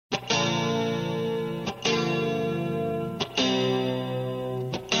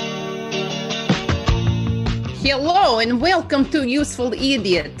Hello and welcome to Useful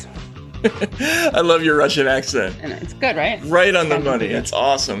Idiot. I love your Russian accent. And it's good, right? Right on the money. It's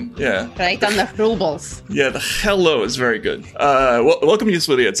awesome. Yeah. Right on the rubles. Yeah, the hello is very good. Welcome to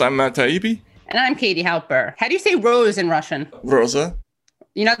Useful Idiots. I'm Matt Taibbi. And I'm Katie Halper. How do you say rose in Russian? Rosa.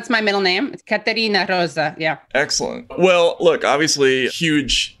 You know, it's my middle name. It's Katerina Rosa. Yeah. Excellent. Well, look, obviously,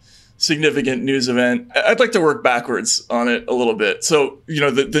 huge, significant news event. I'd like to work backwards on it a little bit. So,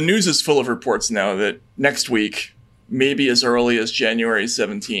 the news is full of reports now that next week, maybe as early as January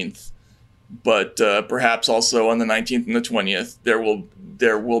 17th, but perhaps also on the 19th and the 20th,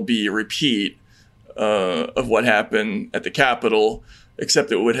 there will be a repeat of what happened at the Capitol,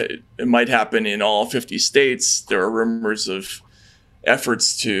 except it might happen in all 50 states. There are rumors of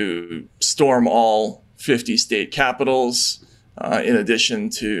efforts to storm all 50 state capitals, in addition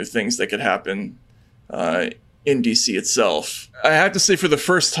to things that could happen in D.C. itself. I have to say, for the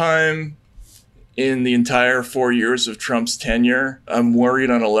first time in the entire 4 years of Trump's tenure, I'm worried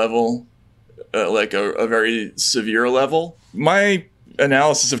on a level, like a very severe level. My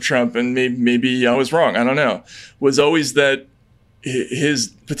analysis of Trump, and maybe I was wrong, I don't know, was always that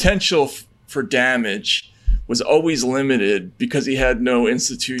his potential for damage was always limited because he had no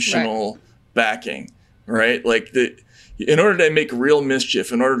institutional backing, right? Like in order to make real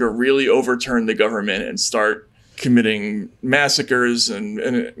mischief, in order to really overturn the government and start committing massacres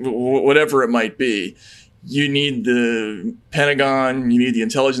and whatever it might be, you need the Pentagon, you need the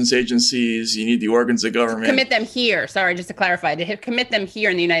intelligence agencies, you need the organs of government. Commit them here. Sorry, just to clarify, to commit them here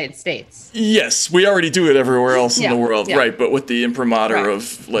in the United States. Yes, we already do it everywhere else in the world, yeah. right? But with the imprimatur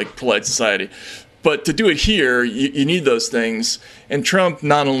of like polite society. But to do it here, you need those things. And Trump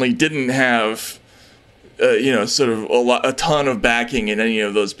not only didn't have, sort of a ton of backing in any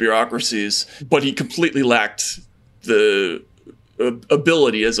of those bureaucracies, but he completely lacked the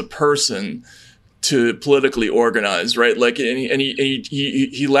ability as a person to politically organize, right? Like, and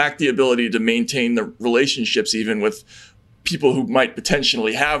he lacked the ability to maintain the relationships even with people who might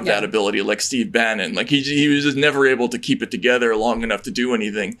potentially have that ability, like Steve Bannon. Like he was just never able to keep it together long enough to do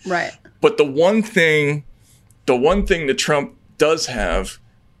anything. Right. But the one thing that Trump does have,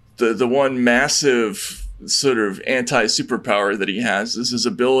 the one massive sort of anti-superpower that he has, is his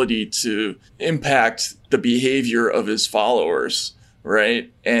ability to impact the behavior of his followers,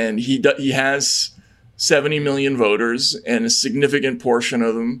 right? And he has 70 million voters, and a significant portion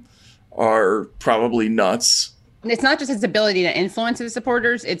of them are probably nuts. It's not just his ability to influence his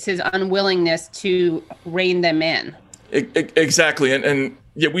supporters, it's his unwillingness to rein them in. Exactly. And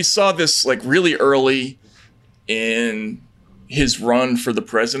yeah, we saw this like really early in his run for the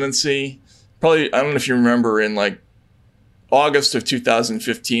presidency. Probably, I don't know if you remember, in like August of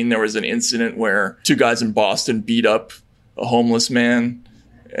 2015, there was an incident where two guys in Boston beat up a homeless man.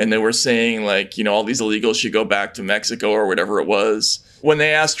 And they were saying, like, all these illegals should go back to Mexico or whatever it was. When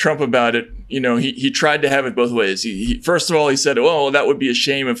they asked Trump about it, he tried to have it both ways. He first of all, he said, oh, that would be a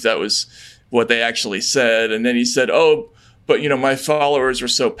shame if that was what they actually said. And then he said, oh, but, my followers are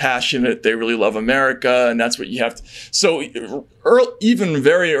so passionate. They really love America. And that's what you have to. So even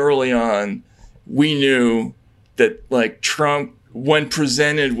very early on, we knew that, like, Trump, when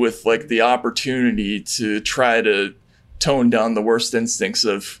presented with, like, the opportunity to try to tone down the worst instincts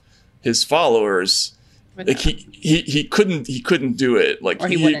of his followers, like he couldn't do it. Like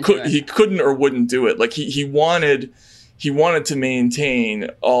he couldn't or wouldn't do it. Like he wanted to maintain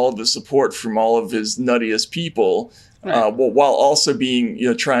all the support from all of his nuttiest people, while also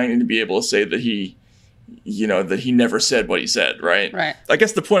being trying to be able to say that he never said what he said. Right. I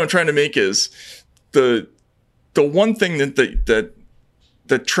guess the point I'm trying to make is the one thing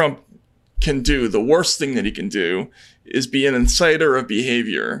that Trump can do, the worst thing that he can do, is be an inciter of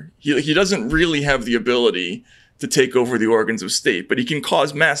behavior. He doesn't really have the ability to take over the organs of state, but he can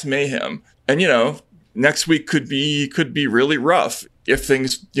cause mass mayhem. And next week could be really rough if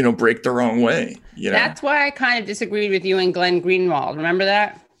things break the wrong way. That's why I kind of disagreed with you and Glenn Greenwald. Remember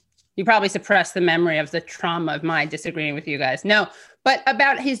that? You probably suppressed the memory of the trauma of my disagreeing with you guys. No, but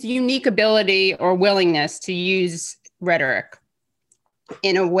about his unique ability or willingness to use rhetoric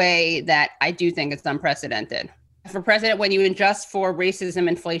in a way that I do think is unprecedented. For president, when you adjust for racism,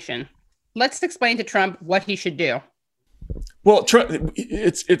 inflation, let's explain to Trump what he should do. Well, Trump,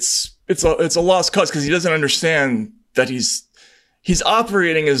 it's a lost cause because he doesn't understand that he's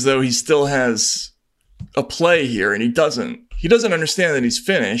operating as though he still has a play here, and he doesn't. He doesn't understand that he's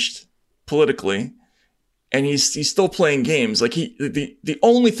finished politically, and he's still playing games. Like the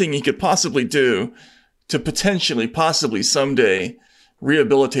only thing he could possibly do to possibly someday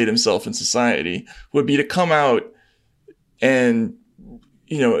rehabilitate himself in society would be to come out and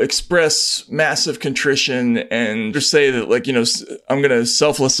express massive contrition and just say that, like, I'm going to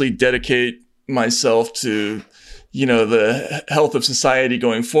selflessly dedicate myself to, the health of society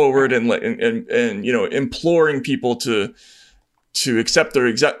going forward, and imploring people to accept their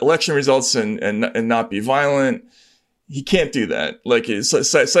election results and not be violent. He can't do that. Like,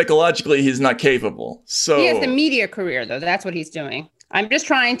 psychologically, he's not capable. So he has the media career, though. That's what he's doing. I'm just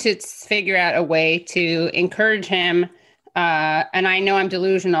trying to figure out a way to encourage him. And I know I'm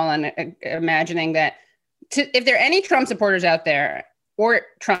delusional in imagining that if there are any Trump supporters out there, or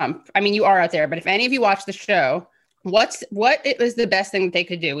Trump, I mean, you are out there, but if any of you watch the show, what is the best thing that they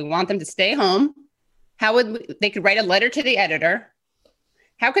could do? We want them to stay home. They could write a letter to the editor.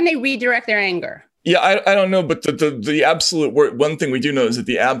 How can they redirect their anger? Yeah, I don't know, but the absolute one thing we do know is that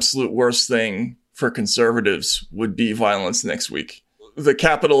the absolute worst thing for conservatives would be violence next week. The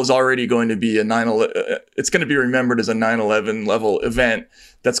Capitol is already going to be it's going to be remembered as a 9/11 level event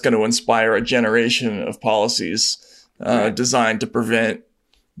that's going to inspire a generation of policies designed to prevent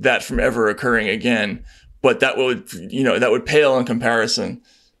that from ever occurring again. But that would pale in comparison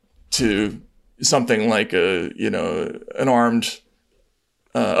to something like an armed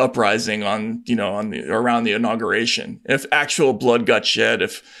uprising around the inauguration. If actual blood got shed,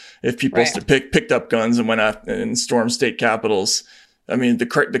 if people picked up guns and went out and stormed state capitals, I mean, the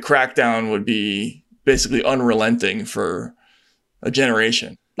crackdown would be basically unrelenting for a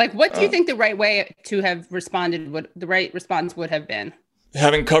generation. Like, what do you think the right way to have responded the right response would have been?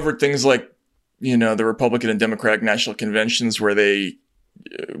 Having covered things like, the Republican and Democratic national conventions, where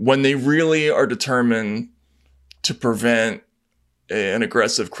when they really are determined to prevent an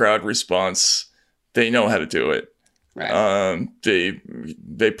aggressive crowd response, they know how to do it. Right.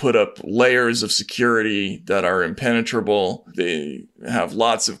 They put up layers of security that are impenetrable. They have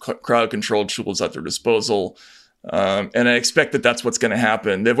lots of crowd control tools at their disposal. And I expect that that's what's going to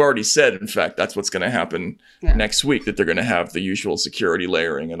happen. They've already said, in fact, that's what's going to happen next week, that they're going to have the usual security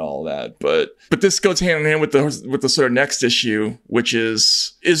layering and all that. But this goes hand in hand with the sort of next issue, which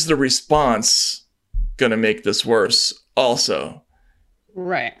is the response going to make this worse also?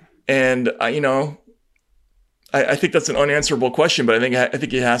 Right. And I think that's an unanswerable question, but I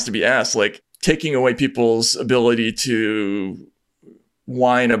think it has to be asked. Like, taking away people's ability to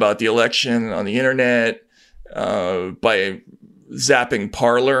whine about the election on the internet by zapping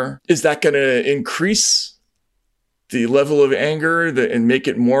Parler, is that going to increase the level of anger and make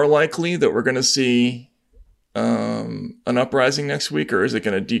it more likely that we're going to see an uprising next week, or is it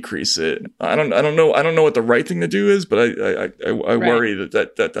going to decrease it? I don't know. I don't know what the right thing to do is, but I worry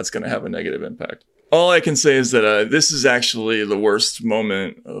that's going to have a negative impact. All I can say is that this is actually the worst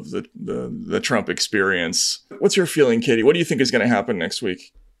moment of the Trump experience. What's your feeling, Katie? What do you think is going to happen next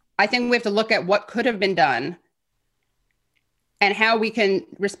week? I think we have to look at what could have been done and how we can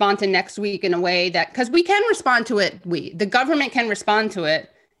respond to next week in a way that, because we can respond to it. The government can respond to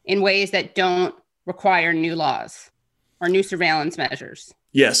it in ways that don't require new laws or new surveillance measures.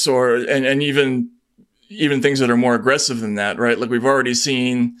 Yes, and even things that are more aggressive than that, right? Like, we've already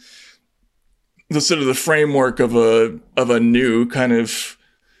seen the sort of the framework of a new kind of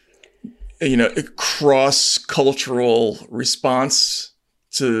cross-cultural response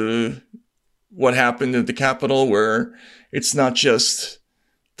to what happened at the Capitol, where it's not just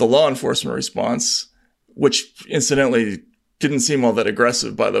the law enforcement response, which incidentally didn't seem all that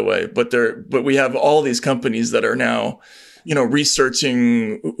aggressive, by the way, but we have all these companies that are now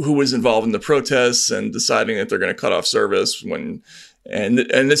researching who was involved in the protests and deciding that they're going to cut off service and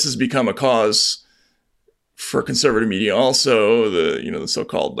this has become a cause for conservative media also, the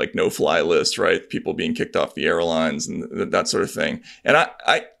so-called like no-fly list, right? People being kicked off the airlines and that sort of thing. And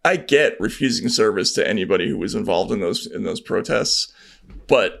I get refusing service to anybody who was involved in those protests,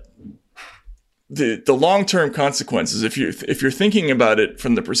 but the long-term consequences, if you're thinking about it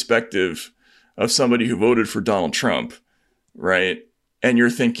from the perspective of somebody who voted for Donald Trump, right? And you're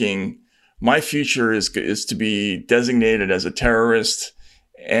thinking, my future is to be designated as a terrorist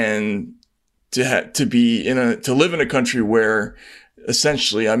and to live in a country where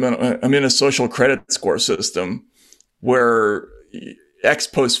essentially I'm in a social credit score system where ex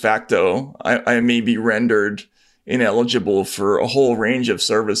post facto I may be rendered ineligible for a whole range of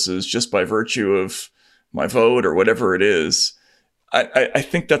services just by virtue of my vote or whatever it is. I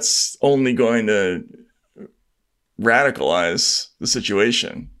think that's only going to radicalize the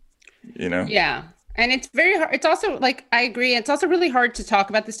situation, Yeah. And it's very hard. It's also like, I agree. It's also really hard to talk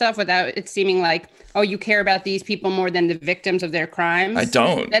about this stuff without it seeming like, oh, you care about these people more than the victims of their crimes. I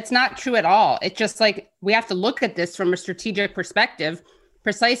don't. That's not true at all. It's just like, we have to look at this from a strategic perspective,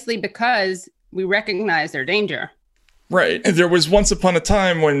 precisely because we recognize their danger. Right. There was once upon a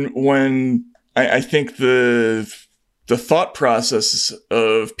time when I think the thought process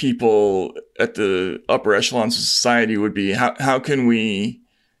of people at the upper echelons of society would be how can we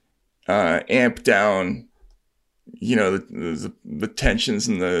amp down, you know, the tensions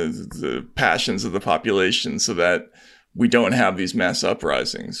and the passions of the population so that we don't have these mass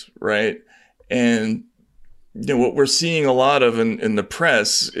uprisings, right? And you know what we're seeing a lot of in the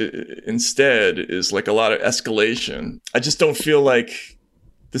press instead is like a lot of escalation. I just don't feel like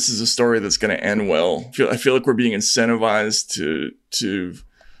this is a story that's going to end well. I feel like we're being incentivized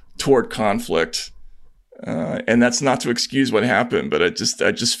toward conflict, and that's not to excuse what happened, but I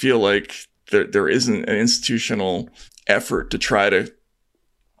just feel like there isn't an institutional effort to try to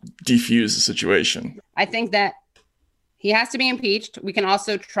defuse the situation. I think that he has to be impeached. We can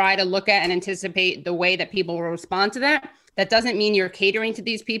also try to look at and anticipate the way that people will respond to that. That doesn't mean you're catering to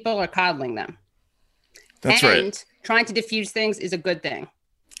these people or coddling them. That's right. And trying to diffuse things is a good thing.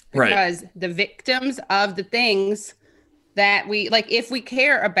 Right. Because the victims of the things that we, like, if we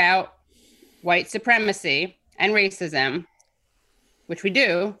care about white supremacy and racism, which we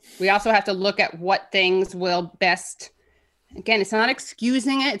do, we also have to look at what things will best. Again, it's not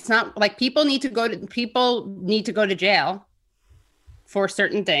excusing it. It's not like people need to go to jail for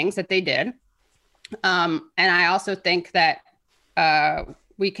certain things that they did. And I also think that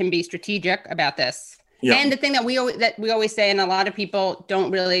we can be strategic about this. Yeah. And the thing that we always say, and a lot of people don't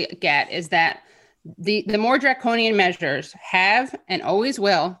really get, is that the more draconian measures have and always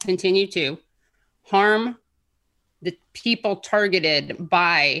will continue to harm the people targeted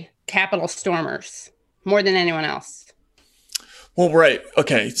by Capitol stormers more than anyone else. Well, right.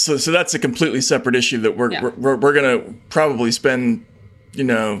 Okay. So that's a completely separate issue that we're going to probably spend, you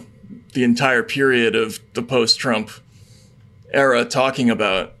know, the entire period of the post-Trump era talking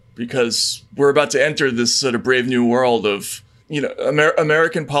about, because we're about to enter this sort of brave new world of, you know,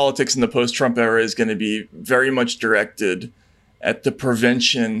 American politics in the post-Trump era is going to be very much directed at the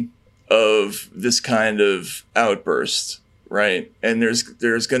prevention of this kind of outburst, right? And there's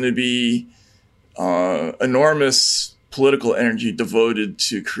going to be enormous political energy devoted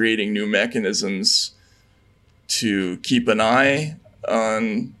to creating new mechanisms to keep an eye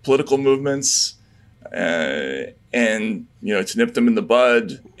on political movements, and, you know, to nip them in the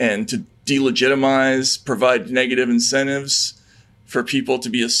bud and to delegitimize, provide negative incentives for people to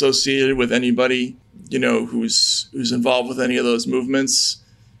be associated with anybody, you know, who's involved with any of those movements.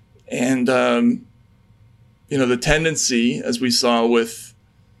 And, you know, the tendency, as we saw with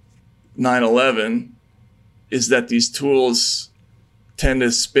 9/11, is that these tools tend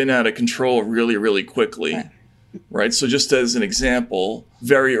to spin out of control really, really quickly, right? So just as an example,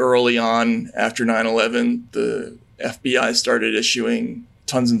 very early on after 9/11, the FBI started issuing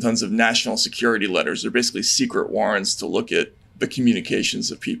tons and tons of national security letters. They're basically secret warrants to look at the communications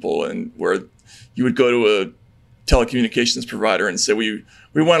of people, and where you would go to a telecommunications provider and say, we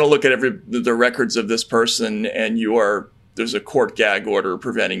want to look at the records of this person, and there's a court gag order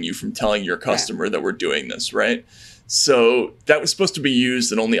preventing you from telling your customer that we're doing this, right? So that was supposed to be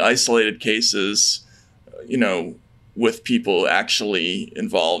used in only isolated cases, you know, with people actually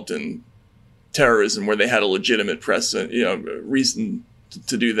involved in terrorism where they had a legitimate precedent, you know, reason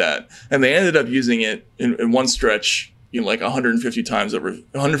to do that. And they ended up using it in one stretch, you know, like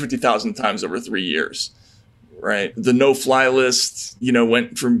 150,000 times over 3 years, right? The no-fly list, you know,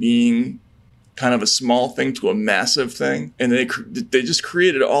 went from being kind of a small thing to a massive thing. And they just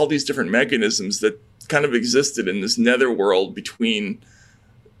created all these different mechanisms that kind of existed in this netherworld between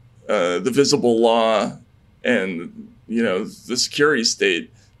the visible law and, you know, the security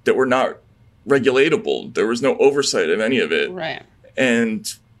state that were not regulatable. There was no oversight of any of it. Right.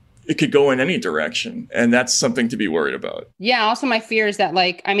 And it could go in any direction. And that's something to be worried about. Yeah. Also, my fear is that,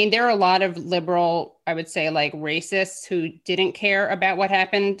 like, I mean, there are a lot of liberal, I would say, like, racists who didn't care about what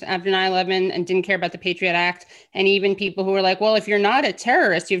happened after 9/11 and didn't care about the Patriot Act. And even people who were like, well, if you're not a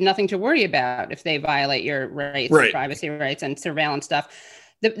terrorist, you have nothing to worry about if they violate your rights, and privacy rights and surveillance stuff.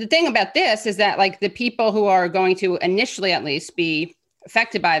 The thing about this is that, like, the people who are going to initially at least be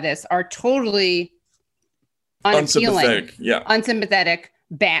affected by this are totally unappealing, unsympathetic,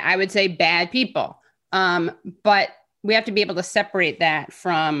 bad, I would say bad people. But we have to be able to separate that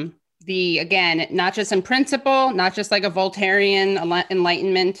from the, again, not just in principle, not just like a Voltairean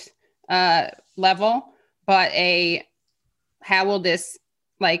enlightenment level, but how will this,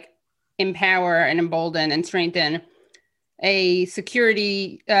 like, empower and embolden and strengthen a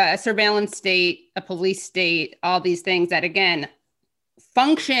security, a surveillance state, a police state, all these things that, again,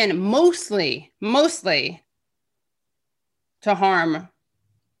 function mostly to harm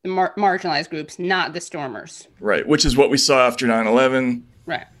the marginalized groups, not the stormers. Right, which is what we saw after 9/11.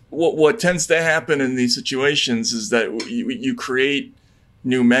 Right. What tends to happen in these situations is that you create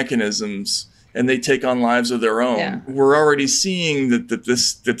new mechanisms and they take on lives of their own. Yeah. We're already seeing that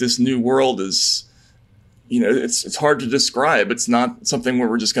this new world is, it's hard to describe. It's not something where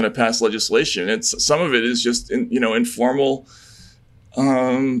we're just going to pass legislation. Some of it is just informal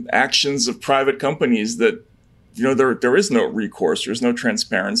actions of private companies that there is no recourse, there's no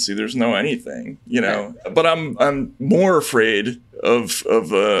transparency, there's no anything, Right. But I'm more afraid of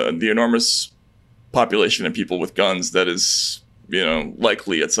the enormous population of people with guns that is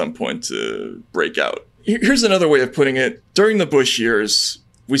likely at some point to break out. Here's another way of putting it. During the Bush years,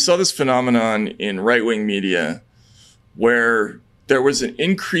 we saw this phenomenon in right-wing media where there was an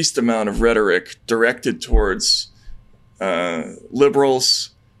increased amount of rhetoric directed towards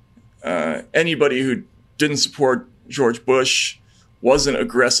liberals, anybody who didn't support George Bush, wasn't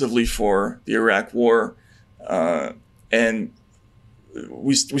aggressively for the Iraq War, and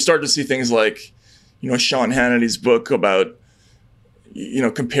we started to see things like, Sean Hannity's book about,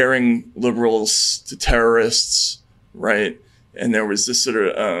 comparing liberals to terrorists, right? And there was this sort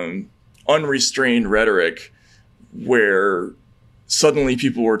of unrestrained rhetoric where suddenly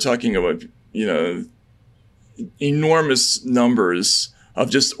people were talking about, enormous numbers of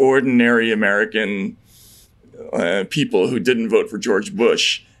just ordinary American people who didn't vote for George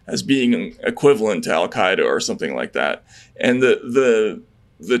Bush as being equivalent to Al-Qaeda or something like that. And the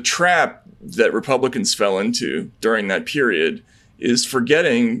trap that Republicans fell into during that period is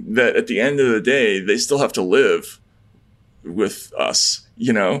forgetting that at the end of the day, they still have to live with us,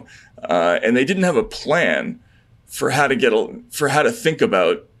 and they didn't have a plan for how to think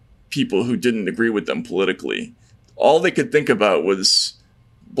about people who didn't agree with them politically. All they could think about was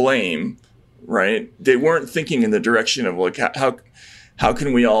blame, right? They weren't thinking in the direction of like, how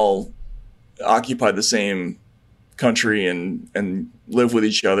can we all occupy the same country and live with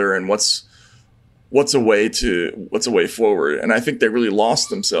each other, and what's a way forward. And I think they really lost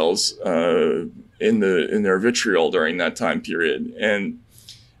themselves in their vitriol during that time period. And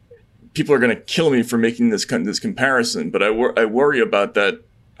people are going to kill me for making this comparison, but I worry about that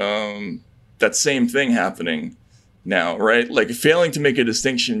same thing happening now, right? Like failing to make a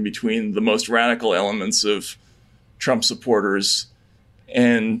distinction between the most radical elements of Trump supporters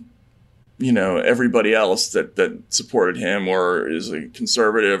and everybody else that supported him or is a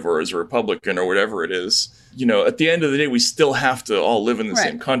conservative or is a Republican or whatever it is. At the end of the day, we still have to all live in the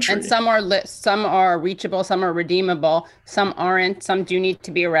same country. And some are reachable, some are redeemable, some aren't. Some do need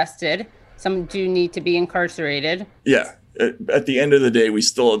to be arrested. Some do need to be incarcerated. Yeah. At the end of the day, we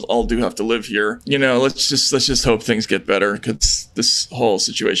still all do have to live here. Let's just hope things get better, because this whole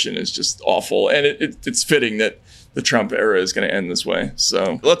situation is just awful. And it's fitting that the Trump era is going to end this way.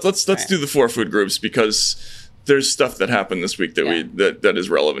 So let's do the 4 food groups, because there's stuff that happened this week that is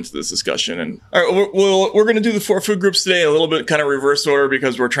relevant to this discussion. And all right, we're going to do the 4 food groups today in a little bit kind of reverse order,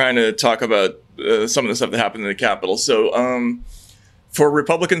 because we're trying to talk about some of the stuff that happened in the Capitol. So for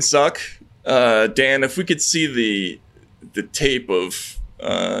Republicans Suck, Dan, if we could see the tape of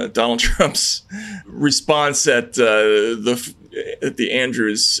Donald Trump's response at the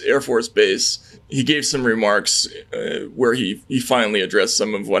Andrews Air Force Base. He gave some remarks where he finally addressed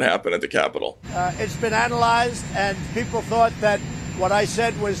some of what happened at the Capitol. It's been analyzed, and people thought that what I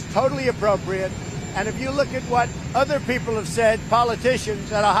said was totally appropriate. And if you look at what other people have said,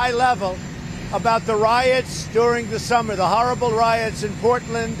 politicians at a high level, about the riots during the summer, the horrible riots in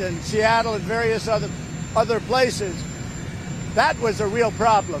Portland and Seattle and various other places, that was a real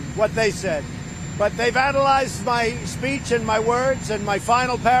problem, what they said. But they've analyzed my speech and my words and my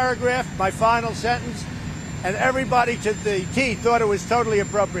final paragraph, my final sentence, and everybody to the T thought it was totally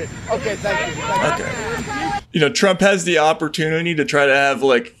appropriate. Okay, thank you. Okay. Trump has the opportunity to try to have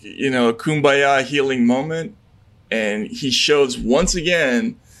a kumbaya healing moment, and he shows once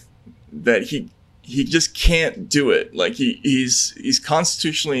again that he just can't do it. Like he's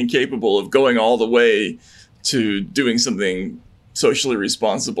constitutionally incapable of going all the way to doing something socially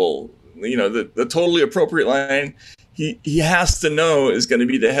responsible. The totally appropriate line he has to know is going to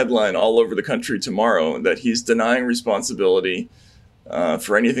be the headline all over the country tomorrow, that he's denying responsibility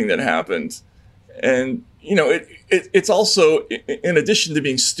for anything that happened. And, it's also, in addition to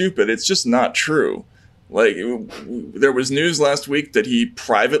being stupid, it's just not true. Like, there was news last week that he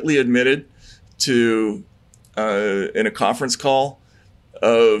privately admitted to, in a conference call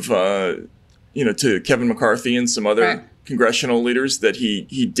to Kevin McCarthy and some other congressional leaders, that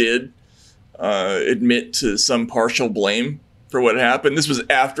he did admit to some partial blame for what happened. This was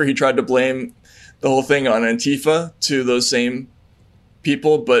after he tried to blame the whole thing on Antifa to those same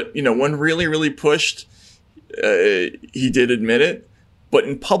people, but when really, really pushed, he did admit it. But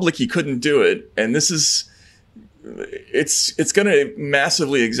in public, he couldn't do it, and it's going to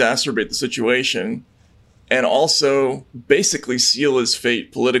massively exacerbate the situation, and also basically seal his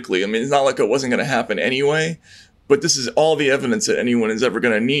fate politically. I mean, it's not like it wasn't going to happen anyway, but this is all the evidence that anyone is ever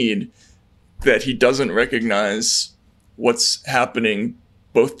going to need that he doesn't recognize what's happening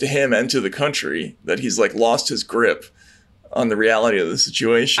both to him and to the country, that he's like lost his grip on the reality of the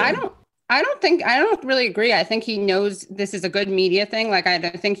situation. I don't really agree. I think he knows this is a good media thing. Like, I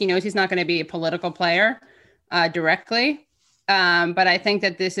don't think he knows he's not going to be a political player directly. But I think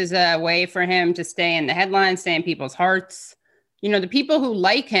that this is a way for him to stay in the headlines, stay in people's hearts. The people who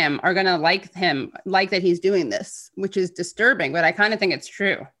like him are going to like him, like that he's doing this, which is disturbing, but I kind of think it's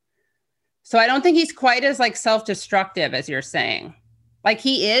true. So I don't think he's quite as like self-destructive as you're saying. Like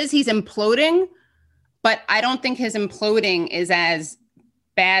he's imploding, but I don't think his imploding is as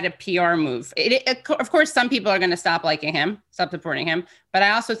bad a PR move. Of course, some people are going to stop liking him, stop supporting him, but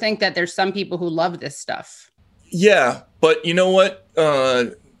I also think that there's some people who love this stuff. Yeah, but you know what?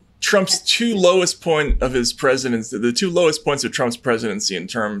 Trump's two lowest point of his presidency, the two lowest points of Trump's presidency in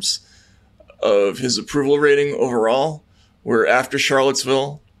terms of his approval rating overall were after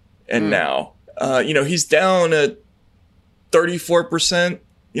Charlottesville and now. He's down at 34%,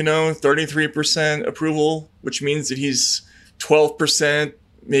 33% approval, which means that he's 12%,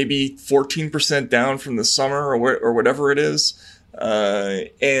 maybe 14% down from the summer or whatever it is.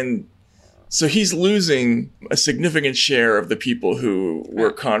 And so he's losing a significant share of the people who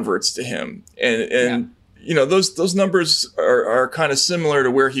were converts to him. And those numbers are kind of similar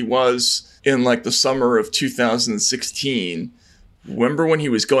to where he was in like the summer of 2016. Remember when he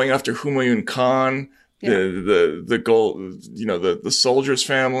was going after Humayun Khan, the goal, the soldier's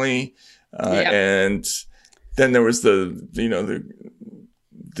family, and then there was the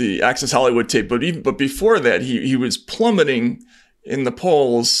Access Hollywood tape. But before that, he was plummeting in the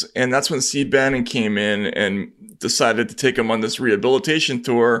polls, and that's when Steve Bannon came in and decided to take him on this rehabilitation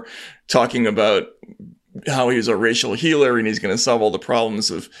tour, talking about how he's a racial healer and he's going to solve all the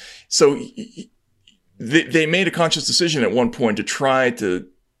problems of. So they made a conscious decision at one point to try to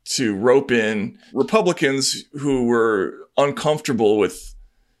rope in Republicans who were uncomfortable with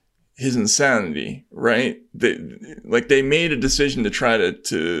his insanity, right? They made a decision to try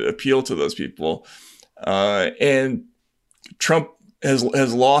to appeal to those people, and Trump has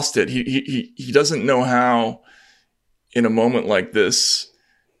lost it. He doesn't know how, in a moment like this,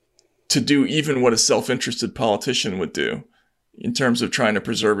 to do even what a self-interested politician would do in terms of trying to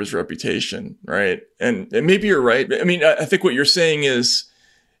preserve his reputation, right? And maybe you're right. I mean, I think what you're saying is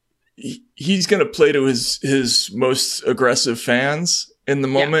he's going to play to his most aggressive fans in the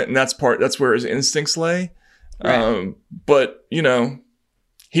moment, and that's where his instincts lay. Right. But he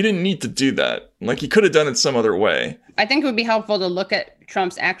didn't need to do that. Like, he could have done it some other way. I think it would be helpful to look at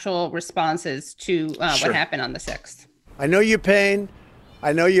Trump's actual responses to what happened on the 6th. I know your pain.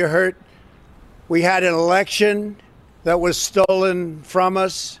 I know you're hurt. We had an election that was stolen from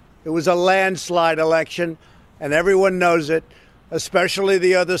us. It was a landslide election, and everyone knows it, especially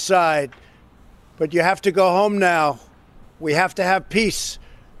the other side. But you have to go home now. We have to have peace.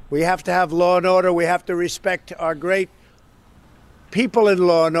 We have to have law and order. We have to respect our great people in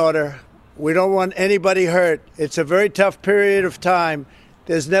law and order. We don't want anybody hurt. It's a very tough period of time.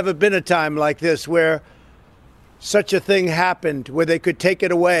 There's never been a time like this where such a thing happened, where they could take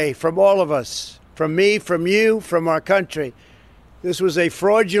it away from all of us, from me, from you, from our country. This was a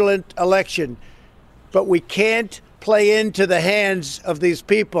fraudulent election, but we can't play into the hands of these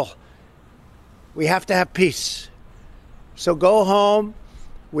people. We have to have peace. So go home.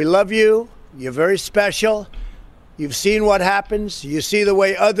 We love you. You're very special. You've seen what happens. You see the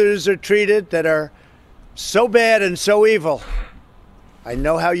way others are treated that are so bad and so evil. I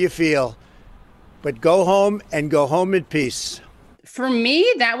know how you feel. But go home and go home in peace. For me,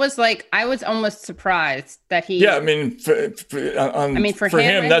 that was like, I was almost surprised that he... Yeah, I mean, for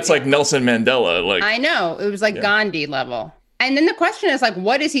him, that's like Nelson Mandela. Like, I know. It was like Gandhi level. And then the question is like,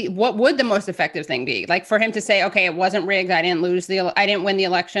 what would the most effective thing be? Like, for him to say, okay, it wasn't rigged. I didn't win the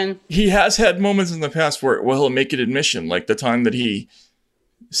election. He has had moments in the past where he'll make an admission, like the time that he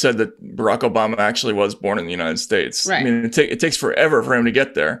said that Barack Obama actually was born in the United States. Right. I mean, it takes forever for him to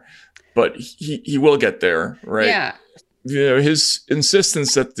get there, but he will get there, right? Yeah. His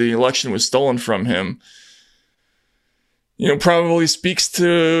insistence that the election was stolen from him, probably speaks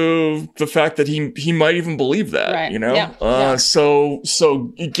to the fact that he might even believe that, right.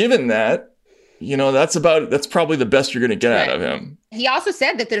 So given that, that's probably the best you're going to get out of him. He also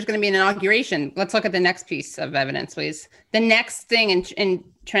said that there's going to be an inauguration. Let's look at the next piece of evidence, please. The next thing in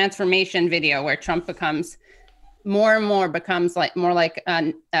transformation video where Trump becomes more and more more like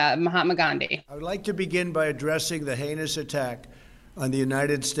Mahatma Gandhi. I would like to begin by addressing the heinous attack on the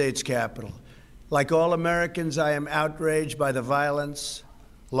United States Capitol. Like all Americans, I am outraged by the violence,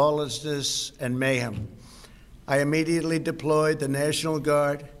 lawlessness, and mayhem. I immediately deployed the National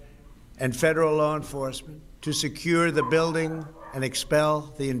Guard and federal law enforcement to secure the building and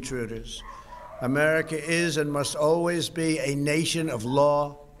expel the intruders. America is and must always be a nation of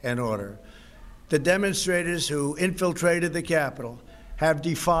law and order. The demonstrators who infiltrated the Capitol have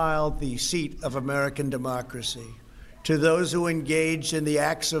defiled the seat of American democracy. To those who engaged in the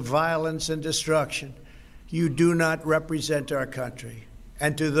acts of violence and destruction, you do not represent our country.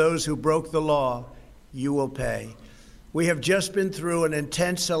 And to those who broke the law, you will pay. We have just been through an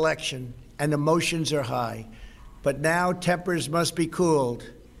intense election and emotions are high, but now tempers must be cooled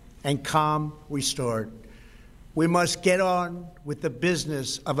and calm restored. We must get on with the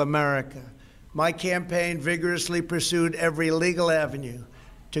business of America. My campaign vigorously pursued every legal avenue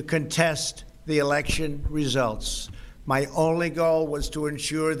to contest the election results. My only goal was to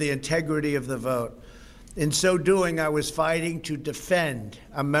ensure the integrity of the vote. In so doing, I was fighting to defend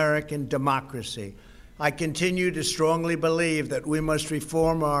American democracy. I continue to strongly believe that we must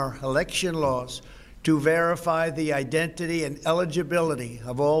reform our election laws to verify the identity and eligibility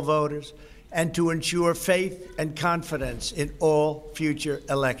of all voters and to ensure faith and confidence in all future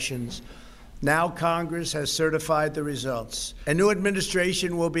elections. Now Congress has certified the results. A new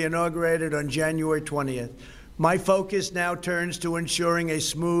administration will be inaugurated on January 20th. My focus now turns to ensuring a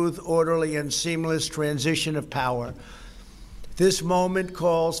smooth, orderly, and seamless transition of power. This moment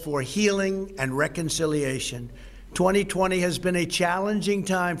calls for healing and reconciliation. 2020 has been a challenging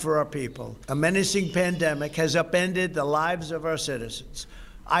time for our people. A menacing pandemic has upended the lives of our citizens,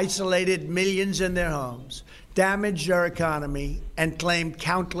 isolated millions in their homes, damaged our economy, and claimed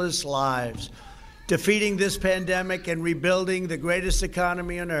countless lives. Defeating this pandemic and rebuilding the greatest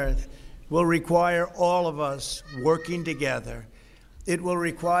economy on earth will require all of us working together. It will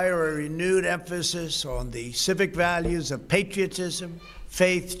require a renewed emphasis on the civic values of patriotism,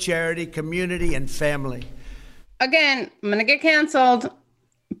 faith, charity, community, and family. Again, I'm going to get canceled,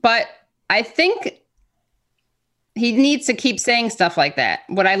 but I think he needs to keep saying stuff like that.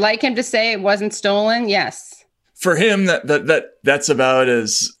 Would I like him to say it wasn't stolen? Yes. For him, that's about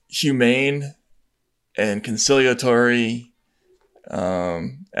as humane and conciliatory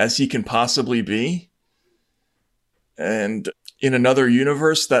as he can possibly be. And in another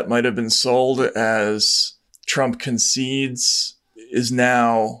universe, that might have been sold as Trump concedes, is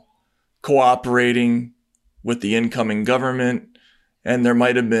now cooperating with the incoming government. And there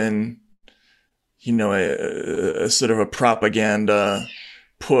might have been, a sort of a propaganda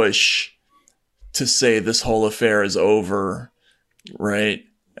push to say this whole affair is over, right?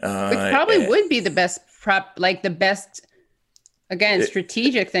 Which probably would be the best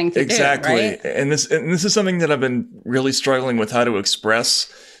strategic thing to do, right? And this is something that I've been really struggling with how to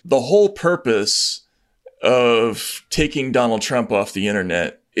express. The whole purpose of taking Donald Trump off the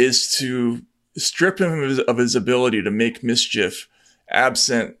internet is to strip him of his ability to make mischief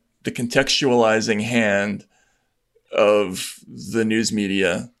absent the contextualizing hand of the news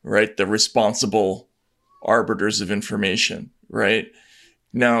media, right? The responsible arbiters of information, right?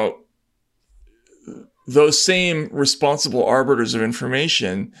 Now, those same responsible arbiters of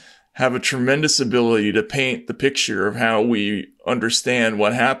information have a tremendous ability to paint the picture of how we understand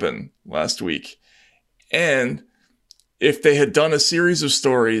what happened last week. And if they had done a series of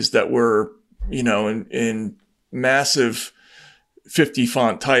stories that were, in massive 50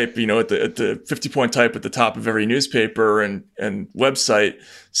 font type, at the 50 point type at the top of every newspaper and website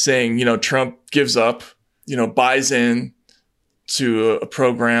saying, Trump gives up, buys in to a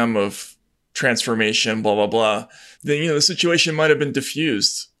program of transformation, blah, blah, blah, then, the situation might have been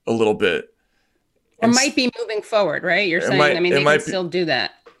diffused a little bit. Or might be moving forward, right? You're saying, they can still do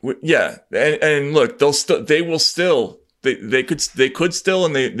that. Yeah. And look, they could still,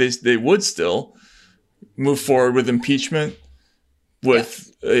 and they would still move forward with impeachment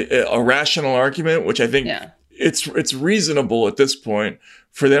with a rational argument, which I think it's reasonable at this point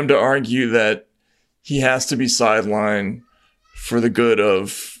for them to argue that he has to be sidelined for the good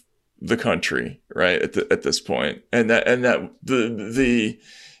of the country, right? At this point, and that the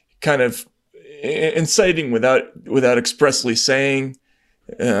kind of inciting without expressly saying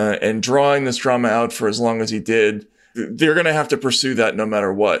and drawing this drama out for as long as he did, they're going to have to pursue that no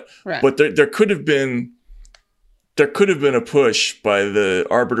matter what. Right. But there could have been there could have been a push by the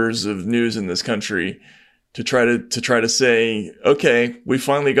arbiters of news in this country to try to say, okay, we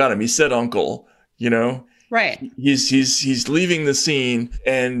finally got him. He said uncle, Right. He's leaving the scene,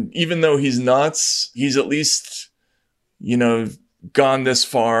 and even though he's nuts, he's at least, gone this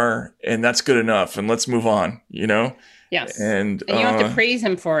far, and that's good enough, and let's move on, Yes. And you don't have to praise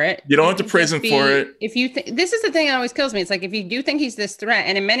him for it. You don't have to praise him for it. If you this is the thing that always kills me. It's like, if you do think he's this threat,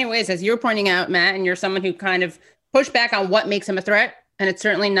 and in many ways, as you're pointing out, Matt, and you're someone who kind of pushed back on what makes him a threat, and it's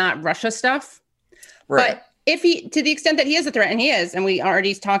certainly not Russia stuff. Right. But if he, to the extent that he is a threat, and he is, and we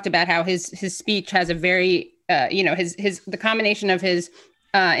already talked about how his speech has a very, the combination of his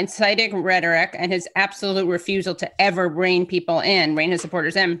inciting rhetoric and his absolute refusal to ever rein his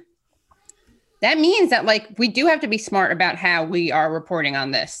supporters in. That means that, like, we do have to be smart about how we are reporting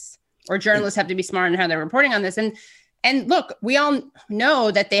on this, or journalists have to be smart in how they're reporting on this. And look, we all know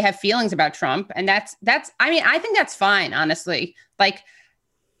that they have feelings about Trump, and I think that's fine, honestly. Like,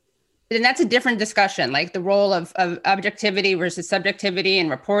 and that's a different discussion, like the role of objectivity versus subjectivity and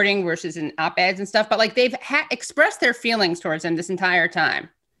reporting versus in op-eds and stuff. But like, they've expressed their feelings towards him this entire time.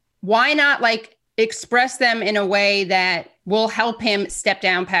 Why not like express them in a way that will help him step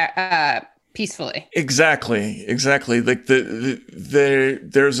down peacefully? Exactly. Like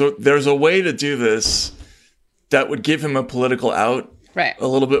there's a way to do this that would give him a political out, right? A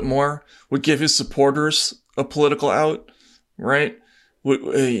little bit more, would give his supporters a political out, right?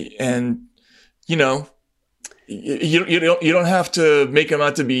 And you don't have to make him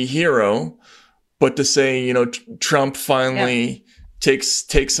out to be a hero, but to say, Trump finally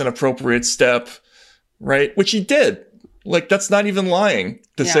takes an appropriate step, right? Which he did. Like, that's not even lying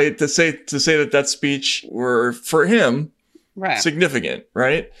to say that speech were for him significant,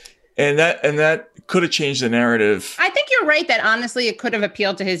 right? And that could have changed the narrative. I think you're right that honestly it could have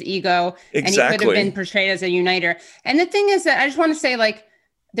appealed to his ego. Exactly. And he could have been portrayed as a uniter. And the thing is that I just want to say, like,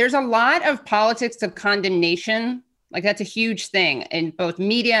 there's a lot of politics of condemnation. Like, that's a huge thing in both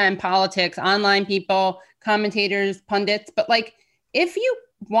media and politics, online people, commentators, pundits. But like, if you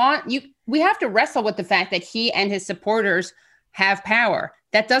want, we have to wrestle with the fact that he and his supporters have power.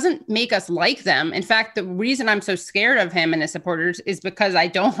 That doesn't make us like them. In fact, the reason I'm so scared of him and his supporters is because I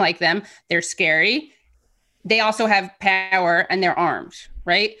don't like them. They're scary. They also have power and they're armed,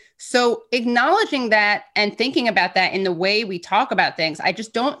 right? So acknowledging that and thinking about that in the way we talk about things, I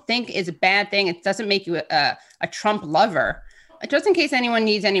just don't think is a bad thing. It doesn't make you a Trump lover. Just in case anyone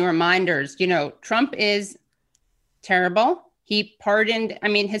needs any reminders, Trump is terrible. He pardoned,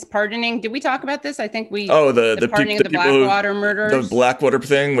 his pardoning, did we talk about this? I think we, the pardoning of the Blackwater murderers. The Blackwater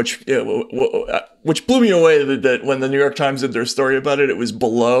thing, which blew me away that when the New York Times did their story about it, it was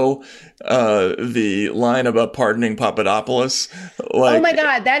below the line about pardoning Papadopoulos. Like, oh my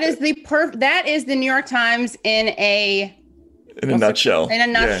God, that is the New York Times in a nutshell. In a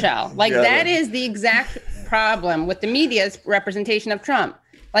nutshell. That is the exact problem with the media's representation of Trump.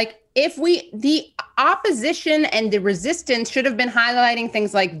 Like, the opposition and the resistance should have been highlighting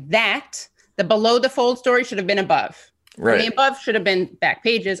things like that. The below the fold story should have been above. Right. The above should have been back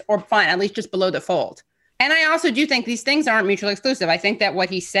pages, or fine, at least just below the fold. And I also do think these things aren't mutually exclusive. I think that what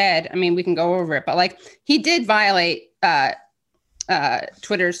he said, we can go over it, but like, he did violate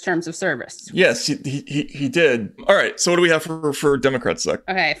Twitter's terms of service. Yes, he did. All right. So what do we have for Democrat suck?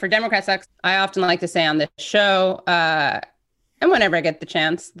 Okay. For Democrat sucks, I often like to say on this show, and whenever I get the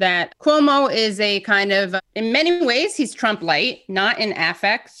chance, that Cuomo is a kind of, in many ways, he's Trump light, not in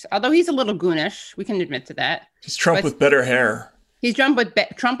affect, although he's a little goonish. We can admit to that. He's Trump with better hair. He's Trump with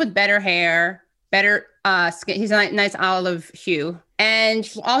better hair, better skin. He's a nice olive hue. And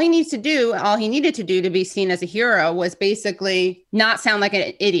all he needed to do to be seen as a hero was basically not sound like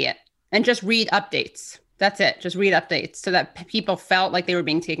an idiot and just read updates. That's it. Just read updates so that people felt like they were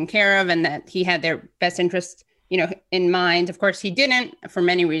being taken care of and that he had their best interest in mind. Of course, he didn't, for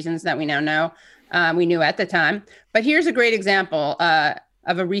many reasons that we now know. We knew at the time. But here's a great example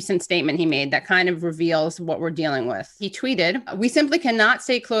of a recent statement he made that kind of reveals what we're dealing with. He tweeted, "We simply cannot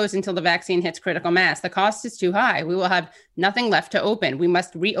stay closed until the vaccine hits critical mass. The cost is too high. We will have nothing left to open. We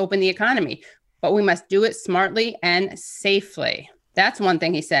must reopen the economy, but we must do it smartly and safely." That's one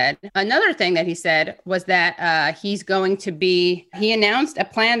thing he said. Another thing that he said was that he announced a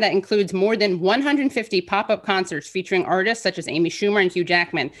plan that includes more than 150 pop-up concerts featuring artists such as Amy Schumer and Hugh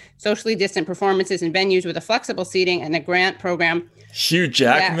Jackman, socially distant performances in venues with a flexible seating and a grant program. Hugh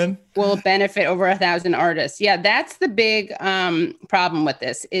Jackman will benefit over 1,000 artists. Yeah, that's the big problem with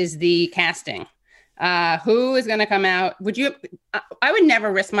this is the casting. Who is going to come out? I would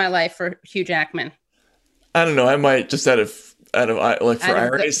never risk my life for Hugh Jackman. I don't know. I might just out of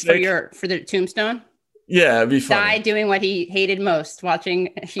irony's sake. For the tombstone? Yeah, it'd be funny. Die doing what he hated most,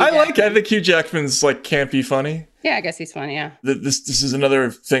 watching Hugh I Jackman. think Hugh Jackman's like campy funny. Yeah, I guess he's funny, yeah. This is another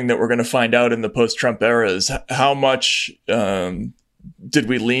thing that we're going to find out in the post-Trump era is how much did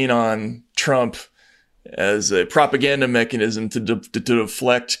we lean on Trump as a propaganda mechanism to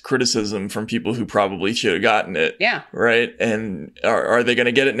deflect criticism from people who probably should have gotten it. Yeah. Right? And are they going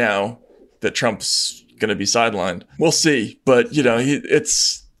to get it now that Trump's going to be sidelined? We'll see. But, you know,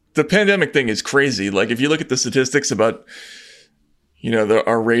 it's the pandemic thing is crazy. Like, if you look at the statistics about, you know,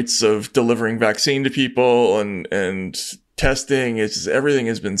 our rates of delivering vaccine to people and testing, it's just, everything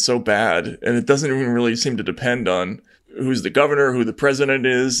has been so bad. And it doesn't even really seem to depend on who's the governor, who the president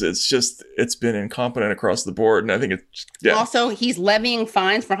is. It's just, it's been incompetent across the board. And I think it's, yeah. Also, he's levying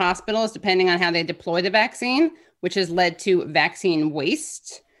fines for hospitals depending on how they deploy the vaccine, which has led to vaccine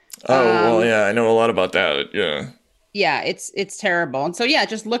waste. Oh, well, yeah, I know a lot about that. Yeah. Yeah, it's terrible. And so, yeah,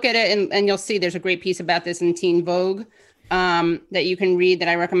 just look at it and you'll see there's a great piece about this in Teen Vogue that you can read that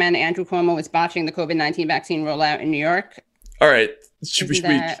I recommend. Andrew Cuomo is botching the COVID-19 vaccine rollout in New York. All right. Isn't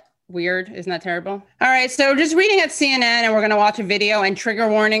that weird? Isn't that terrible? All right. So just reading at CNN, and we're going to watch a video, and trigger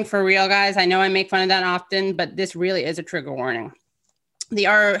warning for real, guys. I know I make fun of that often, but this really is a trigger warning.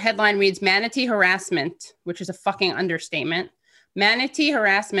 Our headline reads, Manatee harassment, which is a fucking understatement. Manatee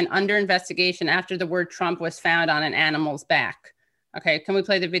harassment under investigation after the word Trump was found on an animal's back. Okay, can we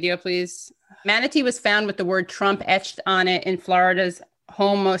play the video, please? Manatee was found with the word Trump etched on it in Florida's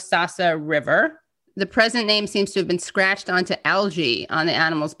Homosassa River. The present name seems to have been scratched onto algae on the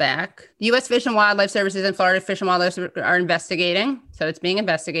animal's back. The U.S. Fish and Wildlife Services and Florida Fish and Wildlife are investigating, so it's being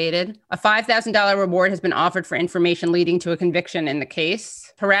investigated. A $5,000 reward has been offered for information leading to a conviction in the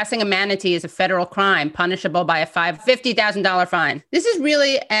case. Harassing a manatee is a federal crime, punishable by a $50,000 fine. This is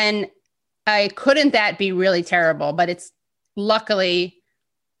really, and couldn't that be really terrible, but it's luckily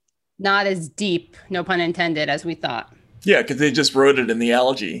not as deep, no pun intended, as we thought. Yeah, because they just wrote it in the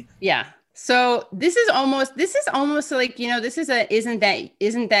algae. Yeah. So this is almost like, you know, isn't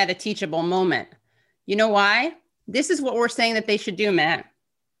that a teachable moment? You know why? This is what we're saying that they should do, Matt.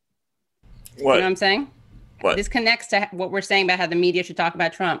 What? You know what I'm saying? What? This connects to what we're saying about how the media should talk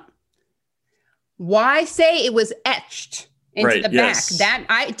about Trump. Why say it was etched into the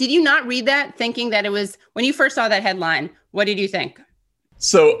back? Did you not read that thinking that it was, when you first saw that headline, what did you think?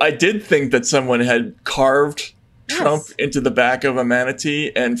 So I did think that someone had carved Trump into the back of a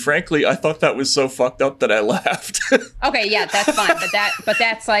manatee, and frankly, I thought that was so fucked up that I laughed. Okay, yeah, that's fine, but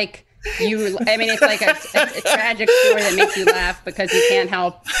that's like it's like a tragic story that makes you laugh because you can't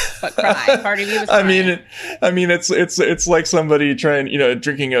help but cry. Part of you was crying. I mean, it's like somebody trying, you know,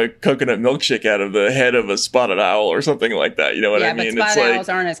 drinking a coconut milkshake out of the head of a spotted owl or something like that. You know what I mean? But spotted owls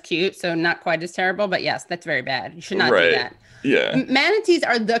aren't as cute, so not quite as terrible. But yes, that's very bad. You should not do that. Yeah, manatees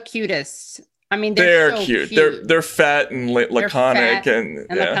are the cutest. I mean, they're so cute. cute. They're fat and laconic and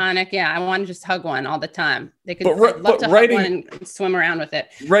laconic. Yeah, I want to just hug one all the time. They could love to hug one and swim around with it.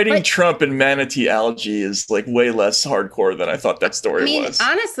 Writing Trump and manatee algae is like way less hardcore than I thought that story was.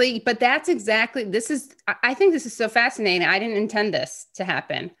 Honestly, but that's exactly. I think this is so fascinating. I didn't intend this to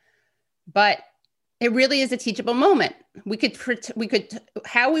happen, but it really is a teachable moment. We could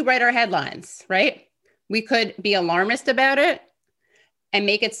how we write our headlines, right? We could be alarmist about it and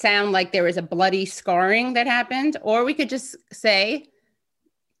make it sound like there was a bloody scarring that happened. Or we could just say,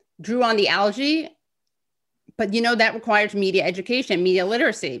 drew on the algae. But, you know, that requires media education, media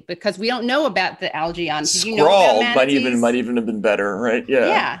literacy, because we don't know about the algae on. Did you know about manatees? might even have been better, right? Yeah.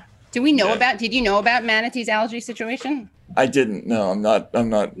 Yeah. Did you know about manatee's algae situation? I didn't. No, I'm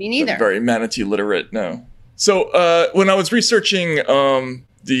not. Me neither. Very manatee literate. No. So when I was researching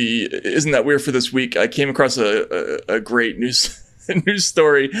Isn't That Weird for this week, I came across a great news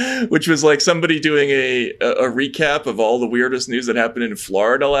story, which was like somebody doing a recap of all the weirdest news that happened in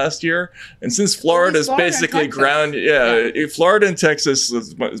Florida last year. And since Florida is basically Florida and Texas,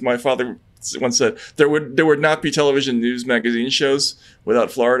 as my father once said, there would not be television news magazine shows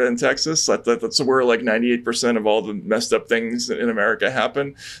without Florida and Texas. That's where like 98% of all the messed up things in America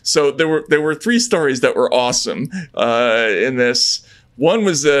happen. So there were three stories that were awesome in this. One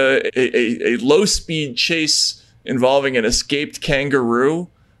was a low-speed chase involving an escaped kangaroo.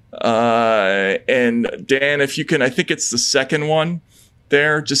 And Dan, if you can, I think it's the second one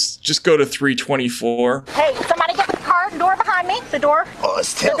there. Just go to 324. Hey, somebody get the car door behind me. The door. Oh,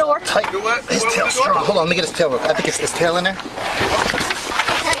 his tail. The door. Tight. His tail's strong. Hold on, let me get his tail. I think it's his tail in there. Okay,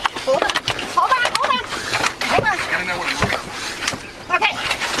 hold on. Hang on. Okay.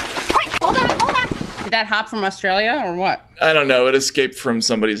 Wait, hold on. Did that hop from Australia or what? I don't know. It escaped from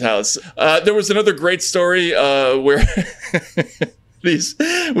somebody's house. There was another great story where these,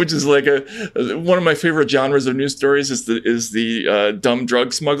 which is like one of my favorite genres of news stories is the dumb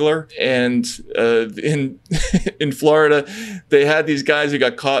drug smuggler. And in in Florida, they had these guys who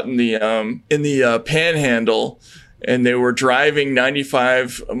got caught in the panhandle, and they were driving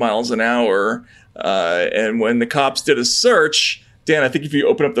 95 miles an hour. And when the cops did a search, Dan, I think if you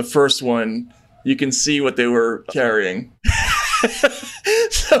open up the first one, you can see what they were carrying.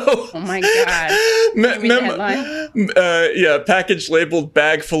 Oh my God. Package labeled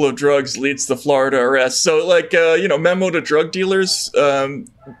bag full of drugs leads to Florida arrest. So memo to drug dealers,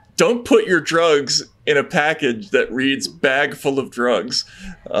 don't put your drugs in a package that reads bag full of drugs.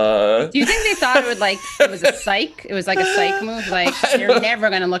 Do you think they thought it was a psych? It was like a psych move? Like, you're never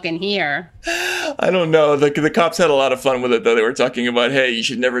going to look in here. I don't know. The cops had a lot of fun with it, though. They were talking about, hey, you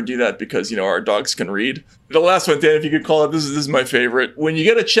should never do that because, our dogs can read. The last one, Dan, if you could call it, this is my favorite. When you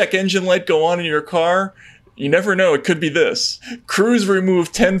get a check engine light go on in your car, you never know. It could be this. Crews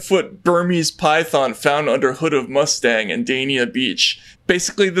remove 10-foot Burmese python found under hood of Mustang in Dania Beach.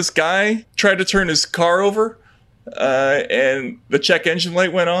 Basically, this guy tried to turn his car over, and the check engine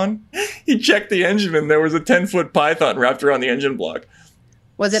light went on. He checked the engine, and there was a 10-foot python wrapped around the engine block.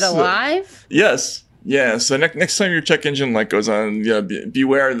 Was it alive? Yes. Yeah. So next time your check engine light goes on,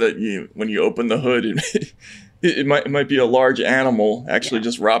 beware that when you open the hood, it might be a large animal actually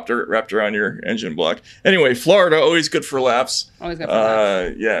just wrapped around your engine block. Anyway, Florida, always good for laughs. Always good for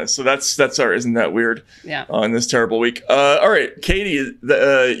laughs. Yeah, so that's our, isn't that weird? Yeah. On this terrible week. All right, Katie,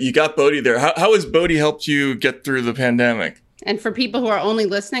 you got Bodhi there. How has Bodhi helped you get through the pandemic? And for people who are only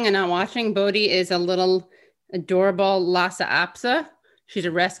listening and not watching, Bodhi is a little adorable Lhasa Apso. She's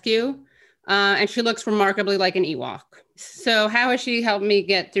a rescue, and she looks remarkably like an Ewok. So how has she helped me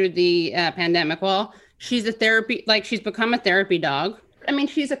get through the pandemic? Well, she's she's become a therapy dog. I mean,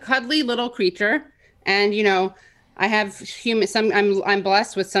 she's a cuddly little creature. And, I have I'm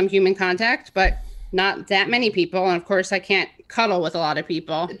blessed with some human contact, but not that many people. And of course I can't cuddle with a lot of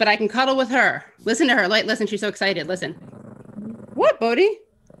people, but I can cuddle with her. Listen to her. Listen, she's so excited. Listen. What, Bodhi?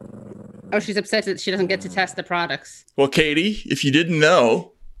 Oh, she's upset that she doesn't get to test the products. Well, Katie, if you didn't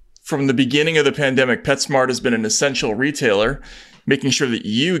know, from the beginning of the pandemic, PetSmart has been an essential retailer, making sure that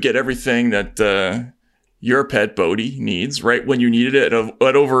you get everything that your pet Bodhi needs right when you need it at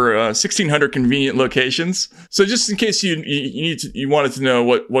over 1,600 convenient locations. So just in case you wanted to know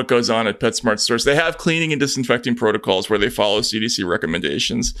what goes on at PetSmart stores, they have cleaning and disinfecting protocols where they follow CDC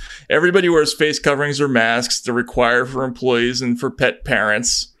recommendations. Everybody wears face coverings or masks. They're required for employees and for pet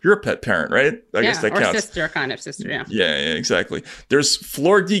parents. You're a pet parent, right? I guess that counts. Or sister, yeah. Yeah, exactly. There's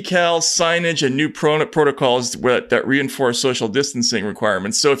floor decals, signage, and new protocols that reinforce social distancing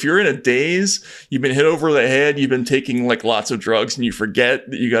requirements. So if you're in a daze, you've been hit over the head, you've been taking lots of drugs, and you forget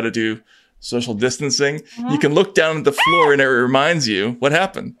that you got to do social distancing, you can look down at the floor and it reminds you what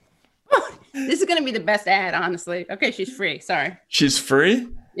happened. This is going to be the best ad, honestly. Okay, she's free. Sorry. She's free?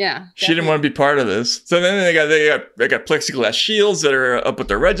 Yeah, definitely. She didn't want to be part of this. So then they got plexiglass shields that are up at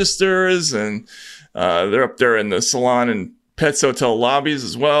their registers, and they're up there in the salon and Pets Hotel lobbies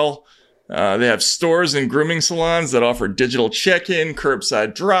as well. They have stores and grooming salons that offer digital check-in,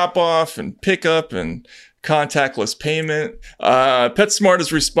 curbside drop-off, and pickup, and contactless payment. PetSmart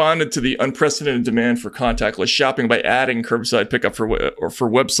has responded to the unprecedented demand for contactless shopping by adding curbside pickup for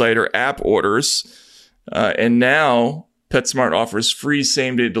website or app orders, and now PetSmart offers free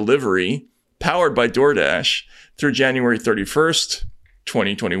same-day delivery powered by DoorDash through January 31st,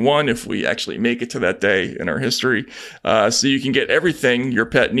 2021, if we actually make it to that day in our history. So you can get everything your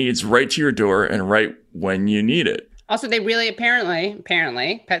pet needs right to your door and right when you need it. Also, they really,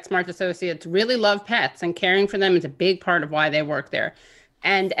 apparently, PetSmart associates really love pets, and caring for them is a big part of why they work there.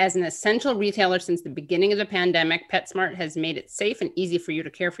 And as an essential retailer since the beginning of the pandemic, PetSmart has made it safe and easy for you to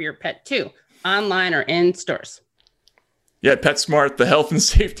care for your pet too, online or in stores. Yeah, PetSmart, the health and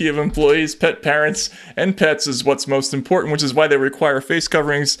safety of employees, pet parents, and pets is what's most important, which is why they require face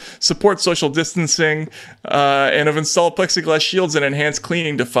coverings, support social distancing, and have installed plexiglass shields and enhanced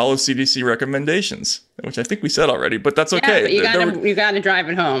cleaning to follow CDC recommendations, which I think we said already, but that's okay. Yeah, but you got to drive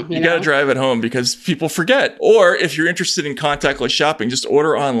it home. You got to drive it home because people forget. Or if you're interested in contactless shopping, just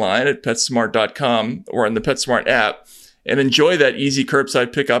order online at PetSmart.com or on the PetSmart app, and enjoy that easy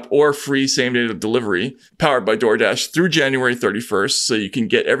curbside pickup or free same-day delivery powered by DoorDash through January 31st, so you can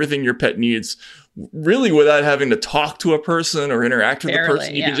get everything your pet needs really without having to talk to a person or interact with a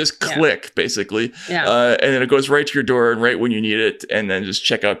person. You can just click, basically, and then it goes right to your door and right when you need it, and then just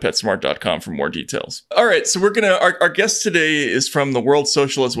check out PetSmart.com for more details. All right, so our guest today is from the World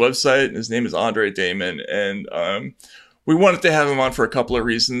Socialist website, and his name is Andre Damon, and we wanted to have him on for a couple of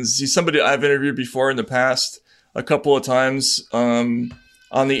reasons. He's somebody I've interviewed before in the past. a couple of times on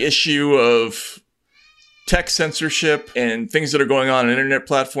the issue of tech censorship and things that are going on internet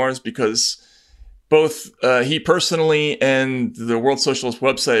platforms, because both he personally and the World Socialist